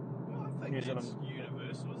 Well, I think New it's Zealand.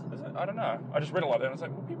 universal, isn't Is it? it? I don't know. I just read it like that. And I was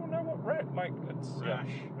like, well, people know what like it's Rash.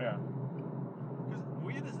 Yeah. Because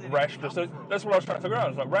where does that Rash. come So from? that's what I was trying to figure out.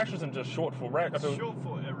 It's like rash isn't just short for rash. It's short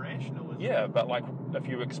for irrational, isn't Yeah, it? but like if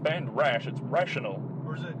you expand rash, it's rational.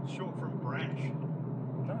 Or is it short from brash?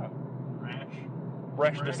 No. Rash?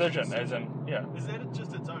 Rash decision, as in Is that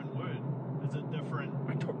just its own word? Is it different?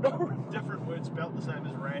 I don't know. Different words spelled the same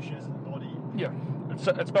as rash as in body? Yeah, it's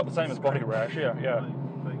about the same as body rash. Yeah.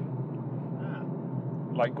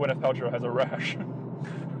 Like Gwyneth Paltrow has a rash.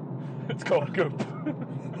 It's called goop.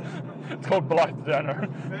 It's called Blythe Danner.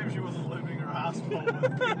 Maybe she wasn't living her ass full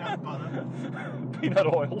with peanut butter. Peanut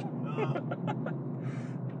oil.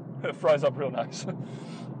 It fries up real nice. There's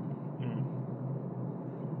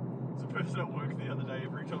a person at work the other day,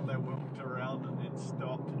 every time they walked around and then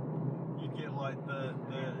stopped, you'd get like the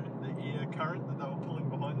air current that they were pulling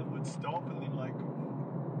behind them would stop and then like,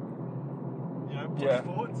 you know, push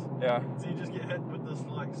forwards. Yeah. So you just get hit with this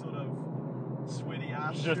like sort of sweaty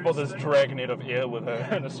ass She just shoe bought this stink. dragnet of air with her,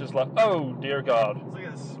 and it's just like, oh dear God. It's like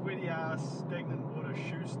a sweaty ass stagnant water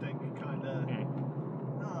shoe stink kind of.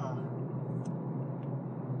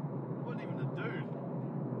 Wasn't even a dude.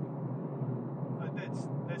 Like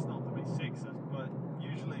that's not to be sexist, but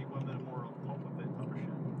usually women are more on top of that type of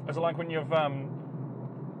shit. Is it like when you've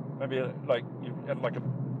maybe like you've had like a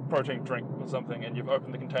protein drink or something, and you've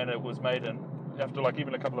opened the container it was made in? After like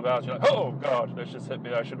even a couple of hours, you're like, oh God, that's just hit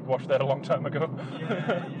me. I should have washed that a long time ago.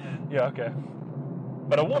 Yeah. Yeah, okay.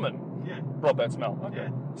 But a woman Yeah. brought that smell. Okay.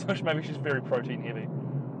 Yeah. So maybe she's very protein heavy.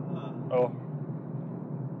 Oh.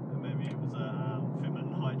 Maybe it was a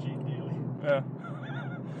feminine hygiene dealie. Yeah.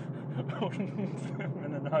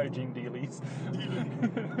 Feminine hygiene dealies.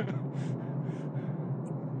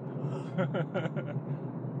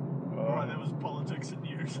 Alright, that was politics and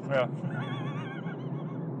news. Yeah.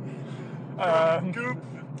 Goop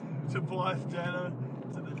to Blythe Danner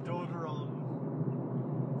to the daughter on.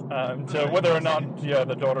 To whether or not,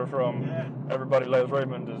 the daughter from Everybody Loves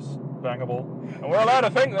Raymond is bangable. And we're allowed to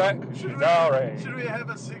think that. She's alright. Should we have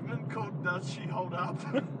a segment called Does She Hold Up?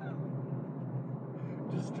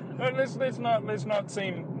 Let's not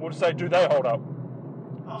seem. We'll say, do they hold up?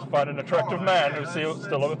 Let's find an attractive man who's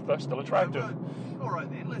still attractive. Alright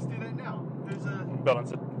then, let's do that now.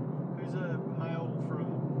 Balance it. Who's a male from?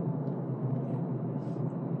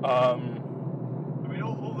 Um. I mean,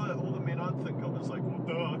 all the men I'd think of is like, well,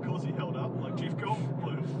 duh, of course he held up, like Jeff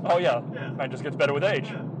Goldblum. Oh yeah. Yeah. And just gets better with age.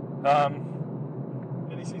 Yeah.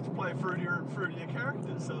 And he seems to play fruitier and fruitier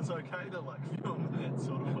characters, so it's okay to like film in that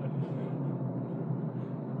sort of way.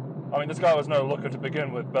 I mean, this guy was no looker to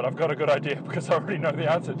begin with, but I've got a good idea because I already know the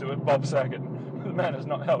answer to it. Bob Saget. The man has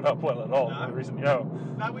not held up well at all. No. For the reason,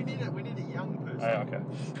 No, we need a young person. Oh, okay.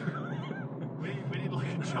 we need like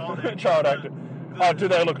a child actor. Child actor. Oh, do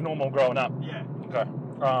they look normal growing up? Yeah. Okay.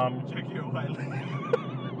 Jackie O'Haley.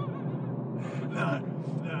 No.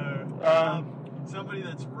 Somebody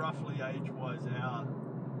that's roughly age-wise our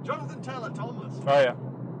Jonathan Taylor Thomas. Oh yeah.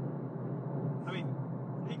 I mean,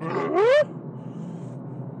 he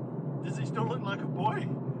does he still look like a boy?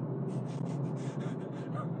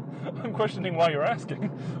 I'm questioning why you're asking.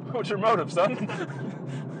 What's your motive, son?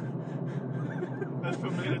 That's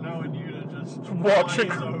for me to know and you to just Watching.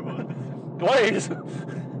 glaze over. Glaze?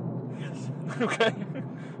 Yes. Okay.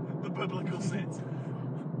 The biblical sense.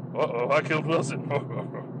 Uh-oh, I killed Wilson.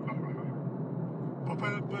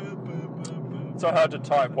 It's so hard to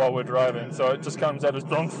type while we're driving, so it just comes out as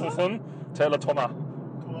Jonathan Taylor Thomas.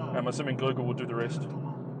 I'm assuming Google will do the rest.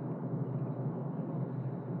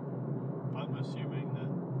 I'm assuming that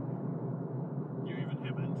you even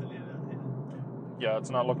have internet out here. Yeah, it's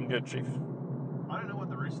not looking good, Chief. I don't know what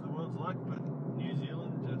the rest of the world's like, but New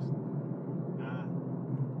Zealand just...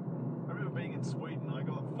 I remember being in Sweden, I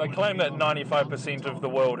got... They claim that 95% of the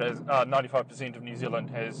world has, 95% of New Zealand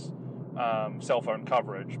has cell phone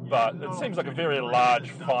coverage, but it seems like a very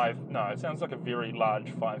large it sounds like a very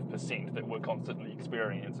large 5% that we're constantly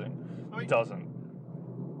experiencing. I mean, doesn't.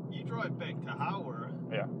 You drive back to Hawera.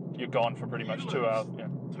 Yeah, you're gone for pretty much 2 hours. Yeah.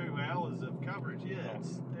 2 hours of coverage,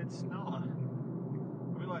 it's not. I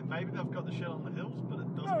mean, like, maybe they've got the shit on the hills, but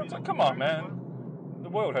it doesn't No, mean it's like, it'll come be on, very man. well. The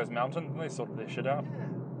world has mountains, and they sort their shit out. Yeah.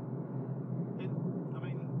 I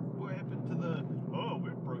mean, what happened to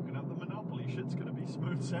we've broken up the monopoly, shit's gonna be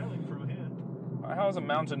smooth sailing from here. How is a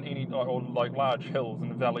mountain or like large hills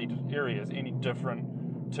and valleyed areas any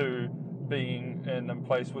different to being in a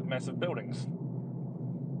place with massive buildings?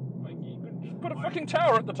 Like, you could just put a fucking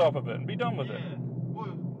tower at the top of it and be done with it.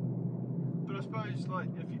 Well, but I suppose, like,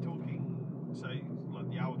 if you're talking, say, like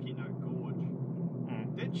the Awakino Gorge,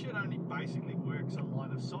 that shit only basically works on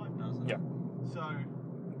line of sight, doesn't it? Yeah. So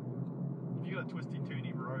if you got a twisty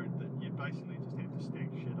turny road, that you basically just have to stack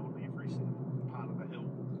shit on every single part of the hill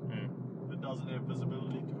that doesn't have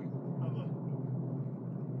visibility to other.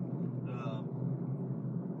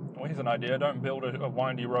 Well, here's an idea. Don't build a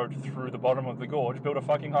windy road through the bottom of the gorge. Build a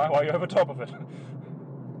fucking highway over top of it.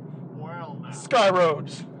 Well, no. Sky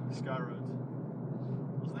roads. Sky Roads.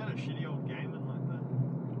 Wasn't that a shitty old game in like the?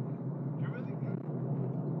 Do you remember that game?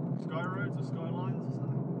 Sky Roads or Skylines or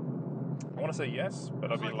something? I want to say yes,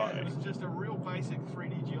 but I'd be lying. It was just a real basic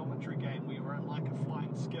 3D geometry game where you were in like a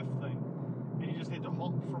flying skiff thing, and you just had to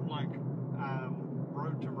hop from like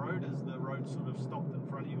road to road as the road sort of stopped in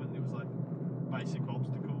front of you, and there was like basic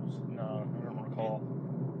obstacles. No, I don't recall.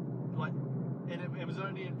 Like, and it was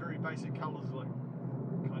only in very basic colours, like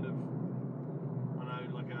kind of, I don't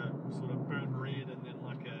know, like a sort of burnt red and then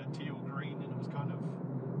like a teal green, and it was kind of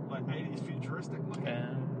like 80s futuristic looking.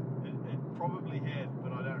 It probably had,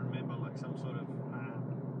 but I don't remember, like some sort of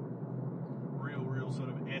real sort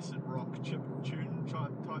of acid rock chip tune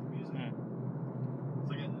type music. It's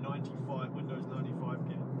like a 95 Windows 95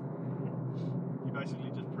 game. You basically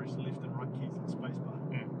just press left and right keys and spacebar.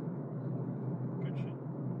 Good shit.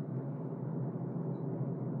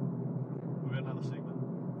 We've got another segment.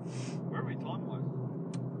 Where are we time-wise?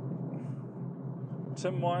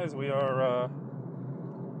 Tim-wise, we're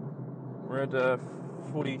at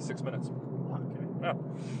 46 minutes. Okay. Yeah,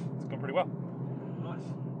 it's going pretty well. Nice.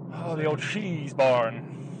 Oh, the old cheese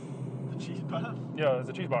barn. The cheese bar? Yeah, there's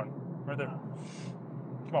a cheese barn right there.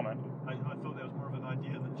 Come on, man. I thought that was more of an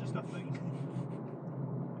idea than just a thing.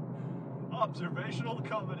 Observational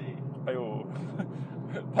comedy. Ayo.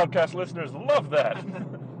 Podcast listeners love that.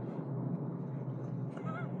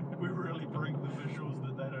 We really bring the visuals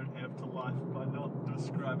that they don't have to life by not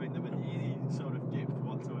describing them in any sort of depth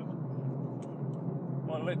whatsoever.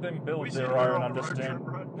 Well, let them build We their said we're own on a road understanding. trip,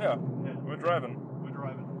 right? Yeah, Yeah. we're driving. We're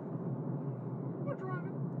driving.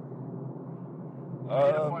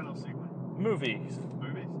 Need a final segment. Movies.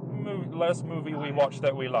 Movies? Last movie we watched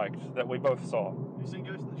that we liked, that we both saw. You seen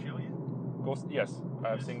Ghost in the Shell yet? Ghost. Yes,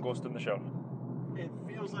 I've Yes. seen Ghost in the Shell. It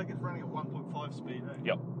feels like it's running at 1.5 speed, eh?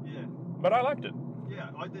 Yep. Yeah. But I liked it. Yeah,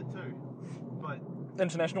 I did too. But,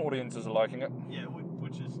 International audiences are liking it. yeah,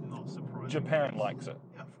 which is not surprising. Japan likes it.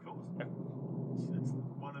 Yeah, of course. Yeah. It's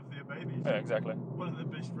one of their babies. Yeah, exactly. One of the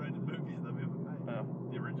best rated movies they've ever made. Yeah.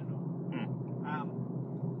 The original.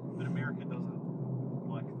 But America doesn't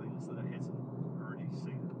like things that it hasn't already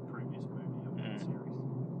seen in the previous movie of that series.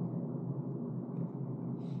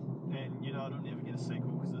 And, you know, it'll never get a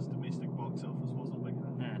sequel because its domestic box office wasn't big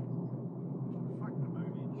enough. Fuck the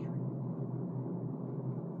movie industry.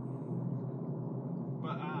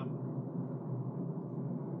 But, have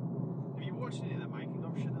you watched any of the making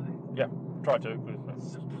of shit in there? Yeah, try to. 'Cause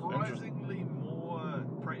it's Surprisingly more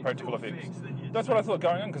practical effects. than you'd That's what I thought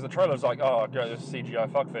going in, because the trailer's like, oh, go this CGI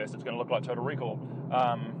fuckfest. It's going to look like Total Recall.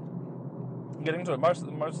 Getting to it, most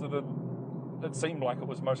of the, it seemed like it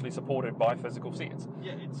was mostly supported by physical sets.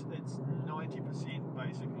 Yeah, it's 90%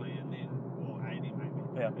 basically, and then, or 80 maybe.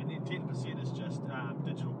 Yeah. And then 10% is just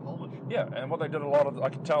digital polish. Yeah, and what they did a lot of, I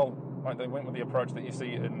could tell, like they went with the approach that you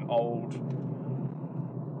see in old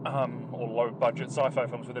or low-budget sci-fi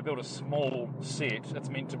films where they build a small set. It's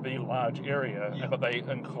meant to be large area, Yeah. but they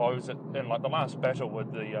enclose it in, like the last battle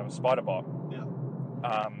with the Spider-Bot. Yeah.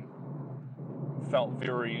 Felt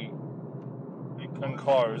very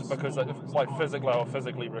enclosed because it, like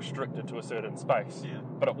physically restricted to a certain space. Yeah.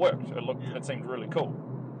 But it worked. Yeah. It seemed really cool.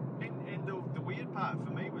 And the weird part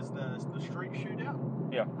for me was the street shootout.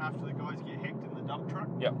 Yeah. After the guys get hacked in the dump truck.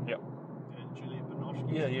 Yeah. And Juliette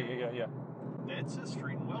Binoche. Yeah. That's a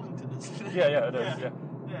street in Wellington, isn't it? Yeah, it is. Yeah.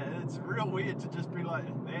 Yeah, it's real weird to just be like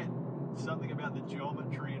that. Something about the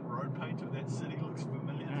geometry and road paint of that city looks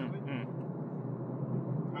familiar to me.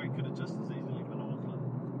 I could have just as easily been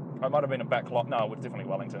Auckland. It might have been a backlot. No, it was definitely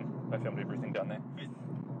Wellington. They filmed everything down there.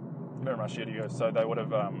 Miramar Studios, so they would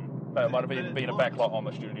have. It might have been a backlot on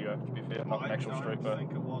the studio, to be fair, not an actual street, I but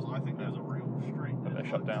think it was. I think there was a real street. that they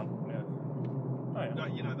shut down. Yeah. Oh yeah. No,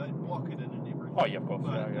 you know, they block it in and everything. Oh yeah, of course.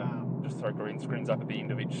 But, Yeah. Just throw green screens up at the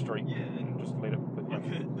end of each street. Yeah, and just let it. But, yeah. Like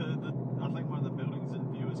I think one of the buildings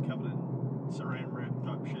in view is covered in saran wrap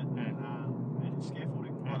type shit and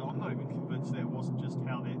scaffolding. But I'm not even convinced that wasn't just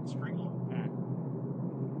how that street looked.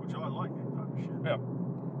 Which I like that type of shit. Yeah.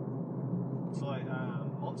 It's like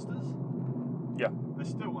Monsters. Yeah. They're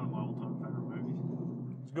still one of my all-time favorite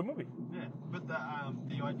movies. It's a good movie. Yeah, but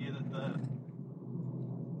the idea that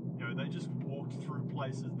they just walked through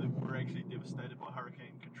places that were actually devastated by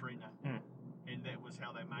Hurricane Katrina, and and that was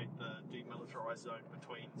how they made the demilitarized zone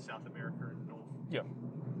between South America and North. Yeah.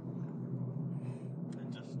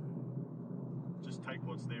 And just take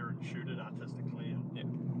what's there and shoot it artistically, and Yeah.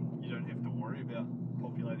 you don't have to worry about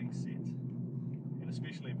populating sets. And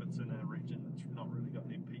especially if it's in a region that's not really got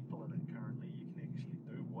any people in it currently, you can actually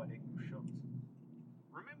do wide-angle shots.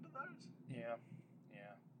 Remember those? Yeah.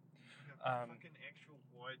 Fucking actual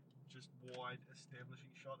wide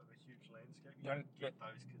establishing shot of a huge landscape. You don't get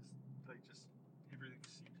those because everything's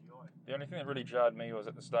CGI. The only thing that really jarred me was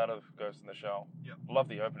at the start of Ghost in the Shell. Yep. Love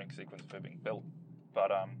the opening sequence of her being built, but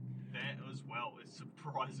that as well is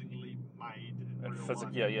surprisingly made in real life.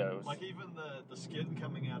 Yeah, it was, like even the skin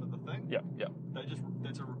coming out of the thing. Yeah.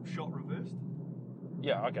 That's a shot reversed.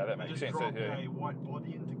 Yeah, okay, that makes They sense. just dropped Yeah. a white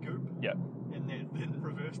body into goop. Yeah. And then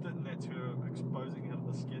reversed it, and that's her exposing out of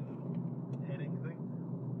the skin heading thing.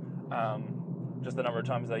 Just the number of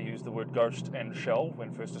times they used the word ghost and shell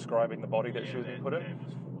when first describing the body that she was being put in. That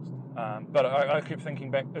was forced. But I keep thinking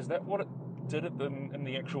back, is that what it did in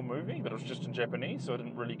the actual movie? But it was just in Japanese, so I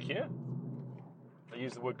didn't really care. They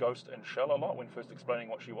used the word ghost and shell a lot when first explaining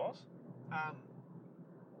what she was.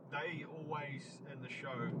 They always in the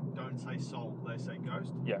show don't say soul; they say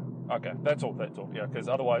ghost. Yeah. Okay. That's all. Yeah. Because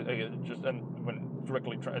otherwise, it's just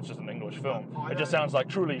it's just an English film. It just sounds like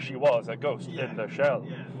truly she was a ghost in the shell.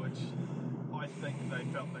 Yeah, which I think they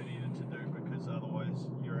felt they needed to do because otherwise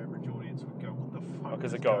your average audience would go, "What the fuck?"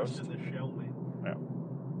 Because is a ghost in the shell mean? Yeah.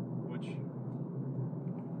 Which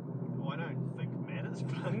I don't think matters.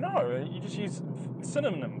 But no, you just use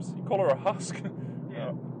synonyms. You call her a husk.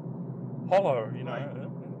 Yeah. Hollow. You know. Right.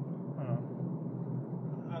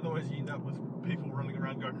 Otherwise, you end up with people running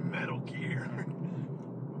around going Metal Gear.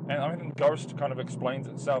 And I think Ghost kind of explains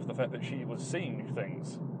itself, the fact that she was seeing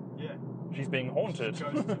things. Yeah. She's being haunted. She's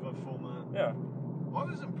a ghost of a former. Yeah. I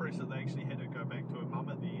was impressed that they actually had to go back to her mum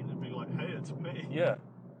at the end and be like, "Hey, it's me." Yeah.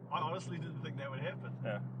 I honestly didn't think that would happen.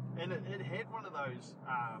 Yeah. And it had one of those,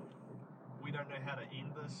 we don't know how to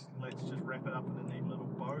end this, let's just wrap it up in a neat little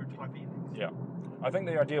bow type endings. Yeah. I think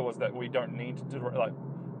the idea was that we don't need to, like,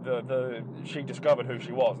 she discovered who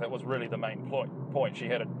she was. That was really the main point. She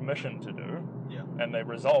had a mission to do. Yeah. And they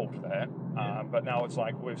resolved that. Yeah. But now it's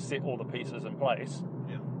like we've set all the pieces in place.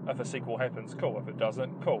 Yeah. If a sequel happens, cool. If it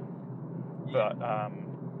doesn't, cool. Yeah.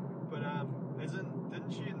 But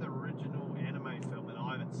didn't she in the original anime film, and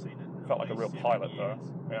I haven't seen it. Felt like a real pilot years,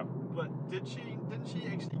 though. Yeah. But didn't she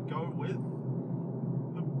actually go with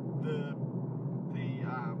the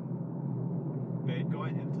bad guy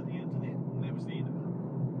into the internet? And that was the end of it.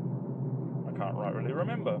 I can't really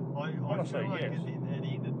remember. I Honestly, feel like yes. it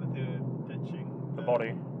ended with her ditching The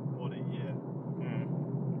body. Yeah.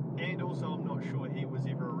 And also, I'm not sure he was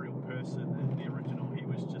ever a real person in the original. He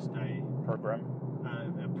was just a Program.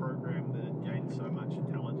 program that had gained so much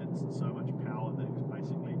intelligence and so much power that it was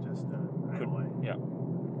basically just AI.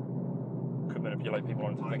 Could manipulate people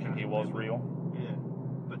into thinking he was real. Yeah.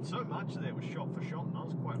 But so much of that was shot for shot, and I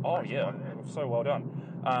was quite Oh impressed yeah, by that. it was so well done.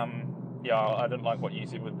 I didn't like what you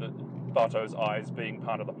said with the Barto's eyes being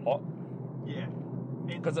part of the plot. Yeah.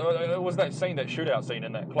 Because it was that shootout scene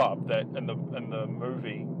in that club that in the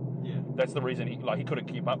movie. Yeah. That's the reason he couldn't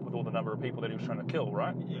keep up with all the number of people that he was trying to kill,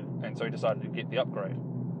 right? Yeah. And so he decided to get the upgrade.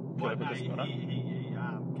 But no, he came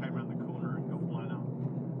around the corner and got blown up.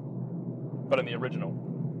 But in the original,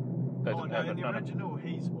 they Oh didn't no, have in it. the original,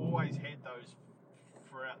 he's always had those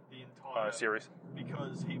throughout the entire series.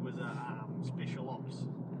 because he was a special ops,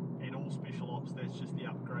 and all special ops, that's just the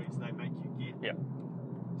upgrades they make you get. Yeah.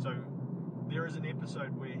 So there is an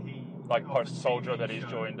episode where he post soldier that he's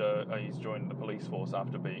joined the police force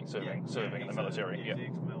after being serving in the military. He's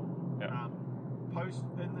ex-mil. Yeah. Post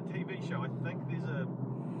in the TV show, I think there's a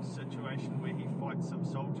situation where he fights some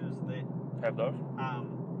soldiers that Have those?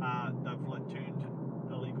 they've like turned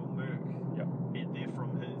illegal merc. Yeah. And they're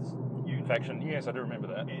from his unit. Faction. Yes, I do remember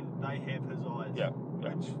that. And they have his eyes. Yeah.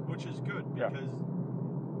 Which is good because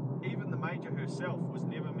even the Major herself was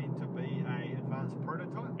never meant to be a advanced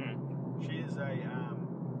prototype. She is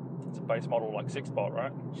it's a base model like Sexbot,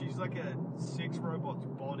 right? She's like a sex robot's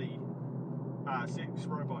body, sex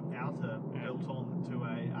robot outer built onto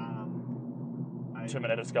a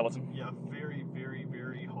Terminator skeleton. Yeah, very, very,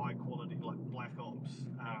 very high quality, like Black Ops,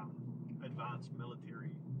 advanced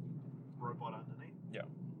military robot underneath. Yeah.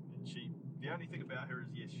 And the only thing about her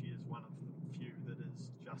is, yes, she is one of the few that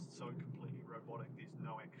is just so completely robotic. There's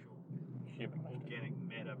no actual Human organic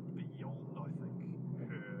matter beyond, I think,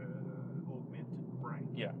 her augmented brain.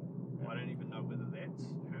 Yeah. I don't even know whether that's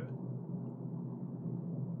her.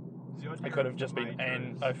 It could have just been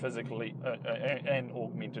an augmented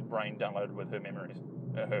brain downloaded with her memories,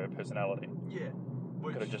 her personality. Yeah,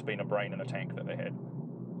 Which, Could have just been a brain in a tank that they had.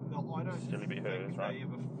 no, I don't Silly bit think hers, right? they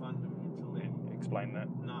ever fundamentally Explain that.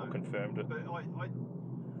 No. Or confirmed it. But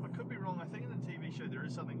I could be wrong. I think in the TV show there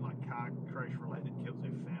is something like car crash related kills her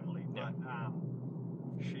family, but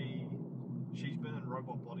she's been in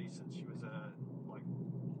robot body since she was a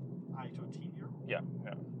 8 or 10-year-old. Yeah.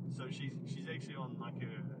 So she's actually on like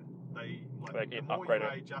They the more upgrade you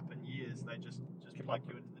her. age up in years, they just plug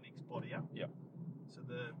you into the next body up. Yeah. So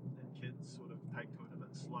the kids sort of take to it a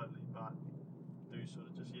bit slowly, but do sort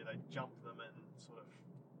of just they jump them in sort of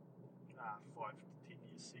 5 to 10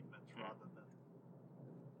 year segments rather than.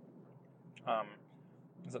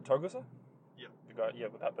 Is it Togusa? Yeah. The guy,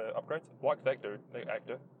 without the upgrades. Like that dude, the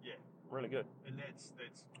actor. Yeah. Really good. And that's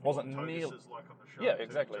Wasn't what nearly- Togus is like on the show. Yeah, too,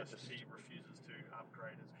 exactly. Just he refuses to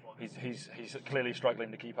upgrade his body. He's clearly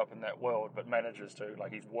struggling to keep up in that world, but manages to.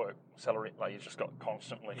 Like his work salary, like he's just got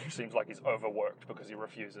constantly. It seems like he's overworked because he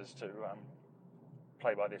refuses to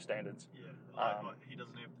play by their standards. Yeah, like he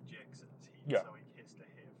doesn't have the jacks in his head, Yeah. so he has to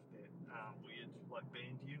have that weird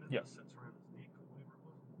band unit Yeah. that sits around his neck or whatever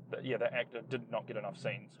it was. The actor did not get enough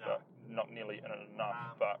scenes, No. but not nearly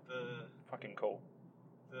enough. But the fucking cool.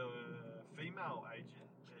 female agent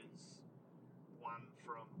is one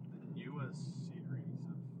from the newer series of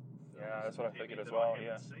films Yeah, that's what I on TV figured as that well. I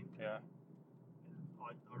haven't seen. Yeah.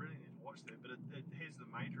 I really need to watch that, but it has the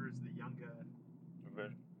Major as the younger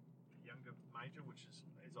Major, which is,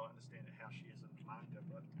 as I understand it, how she is in the manga,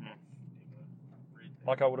 but I've never read that.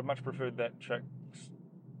 Like I would have much preferred that chick's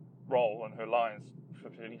role and her lines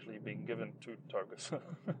potentially being given to Togus.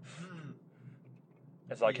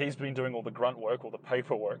 It's like he's been doing all the grunt work, all the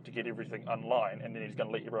paperwork to get everything online, and then he's going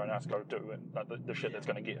to let everyone else go do it, like the shit that's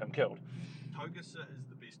going to get him killed. Togusa is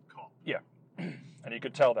the best cop. Yeah. And you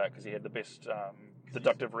could tell that because he had the best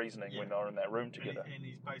deductive reasoning when they were in that room together. And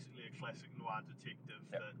he's basically a classic noir detective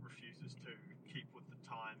that refuses to keep with the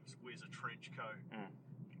times, wears a trench coat,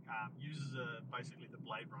 uses basically the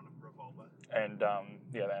Blade Runner revolver. And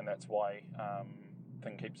and that's why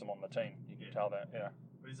Thing keeps him on the team. You can tell that, yeah.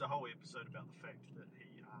 There's a whole episode about the fact that he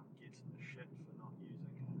gets in the shit for not using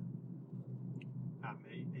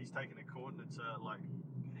it. He's taken a court and it's like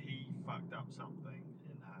he fucked up something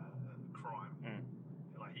in a crime.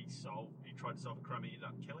 Like he tried to solve a crime and ended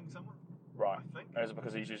up killing someone. Right. I think. And is it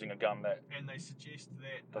because he's using a gun that And they suggest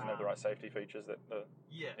that doesn't have the right safety features that the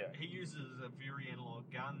he uses a very analog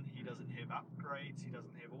gun. He doesn't have upgrades. He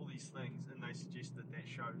doesn't have all these things, and they suggest that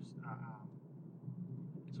shows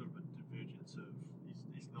sort of a divergence of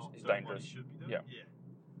he's not he's doing dangerous. what he should be doing. Yeah.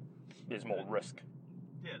 There's more risk.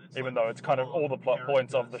 Yeah, that's Even like though it's kind of all the plot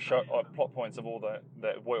points of the show, characters, plot points of all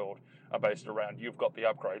that world are based around you've got the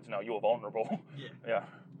upgrades, now you're vulnerable. Yeah. Yeah.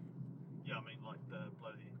 Yeah, I mean, like the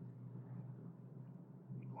bloody.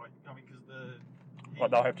 Because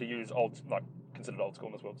Like they'll have to use considered old school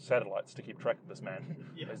in this world, satellites to keep track of this man.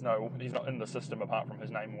 Yeah. He's not in the system apart from his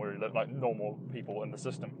name where he lives, like normal people in the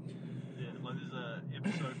system. Yeah, like there's an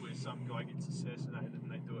episode where some guy gets assassinated and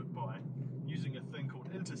they do it by using a thing called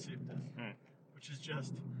interceptors, which is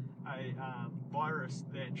just a virus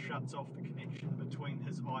that shuts off the connection between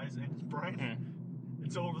his eyes and his brain.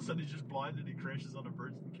 And so all of a sudden he's just blinded, he crashes on a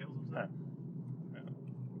bridge and kills himself.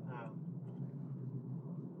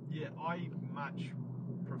 I much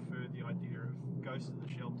prefer the idea of Ghost in the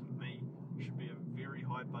Shell. To me, should be a very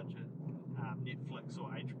high budget Netflix or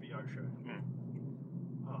HBO show.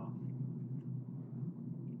 Oh.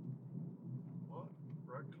 What?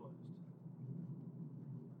 Road closed.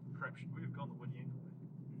 Crap, should we have gone the Woody Angle way?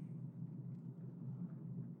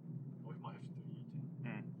 Or we might have to do a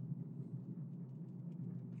U-turn.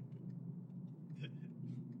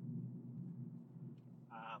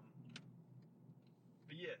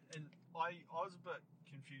 But yeah, and I was a bit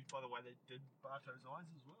confused by the way they did Barto's eyes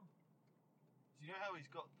as well. Do you know how he's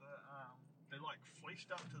got the they're like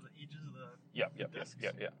fleshed up to the edges of the discs?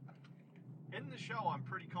 Yeah. In the show, I'm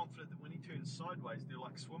pretty confident that when he turns sideways, they're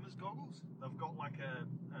like swimmer's goggles. They've got like a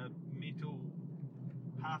metal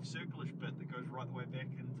half circlish bit that goes right the way back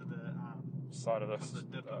into the side of the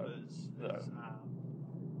dip of his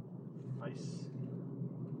face.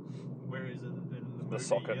 Whereas in the movie,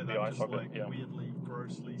 socket, the eye just socket, like weirdly,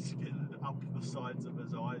 grossly skinned up the sides of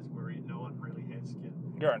his eyes where no one really has skin.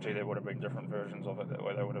 Guarantee there would have been different versions of it that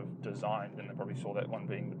way they would have designed, and they probably saw that one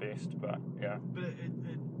being the best. But yeah. But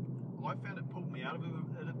I found it pulled me out of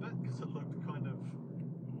it a bit because it looked kind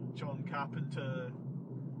of John Carpenter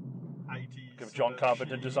 80s. If John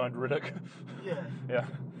Carpenter designed Riddick. Yeah. Yeah.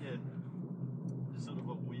 Just sort of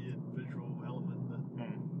a weird visual element that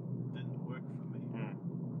didn't work for me.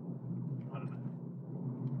 I don't know.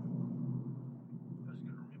 I was going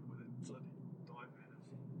to remember where that bloody dive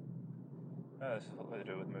is. That's what they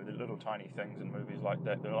do with movies. Little tiny things in movies like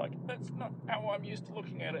that. They're like, that's not how I'm used to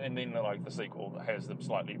looking at it. And then like the sequel has them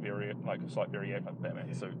slight variation, like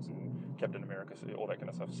Batman suits and Captain America, so all that kind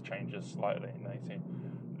of stuff changes slightly, and they seem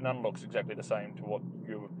none looks exactly the same to what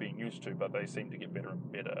you've been used to, but they seem to get better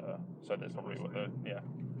and better. So that's probably what Yeah, as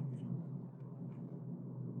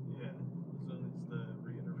long as the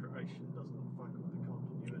reiteration doesn't fuck with the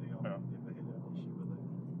continuity, I've never had an issue with it.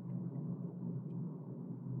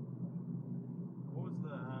 What was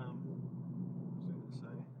the what was I going to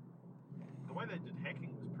say? The way they did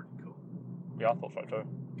hacking was pretty cool. Yeah, I thought so too.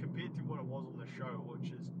 Compared to what it was on the show,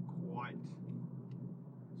 which is quite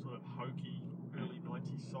sort of hokey, early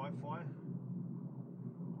 90s sci-fi.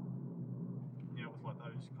 You know, with like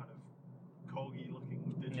those kind of coggy looking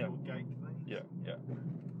digital gate things. Yeah.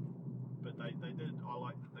 But they did, I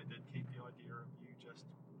like that they did keep the idea of you just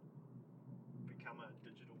become a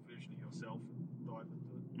digital version of yourself and dive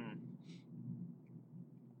into it.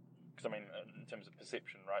 Because I mean, in terms of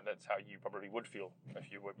perception, right? That's how you probably would feel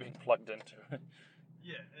if you were being plugged into it.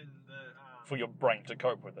 Yeah, and for your brain to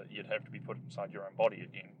cope with it, you'd have to be put inside your own body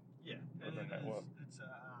again. Yeah, and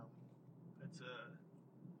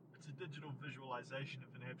it's a digital visualization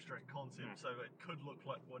of an abstract concept, so it could look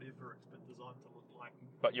like whatever it's been designed to look like.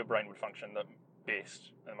 But your brain would function the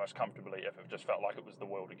best and most comfortably if it just felt like it was the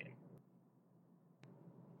world again.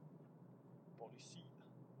 Body seat.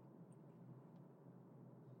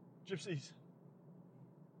 Gypsies.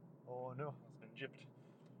 Oh no. It's been gypped.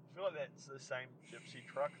 I feel like that's the same gypsy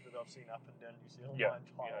truck that I've seen up and down New Zealand Yeah,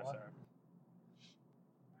 my entire life.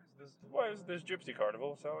 Why is this gypsy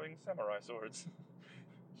carnival selling samurai swords?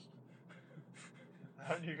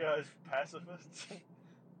 Aren't you guys pacifists?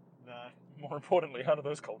 Nah. More importantly, how do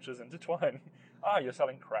those cultures intertwine? You're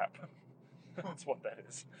selling crap. That's what that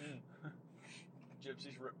is.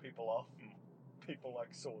 Gypsies rip people off. People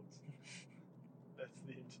like swords. That's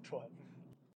the intertwine.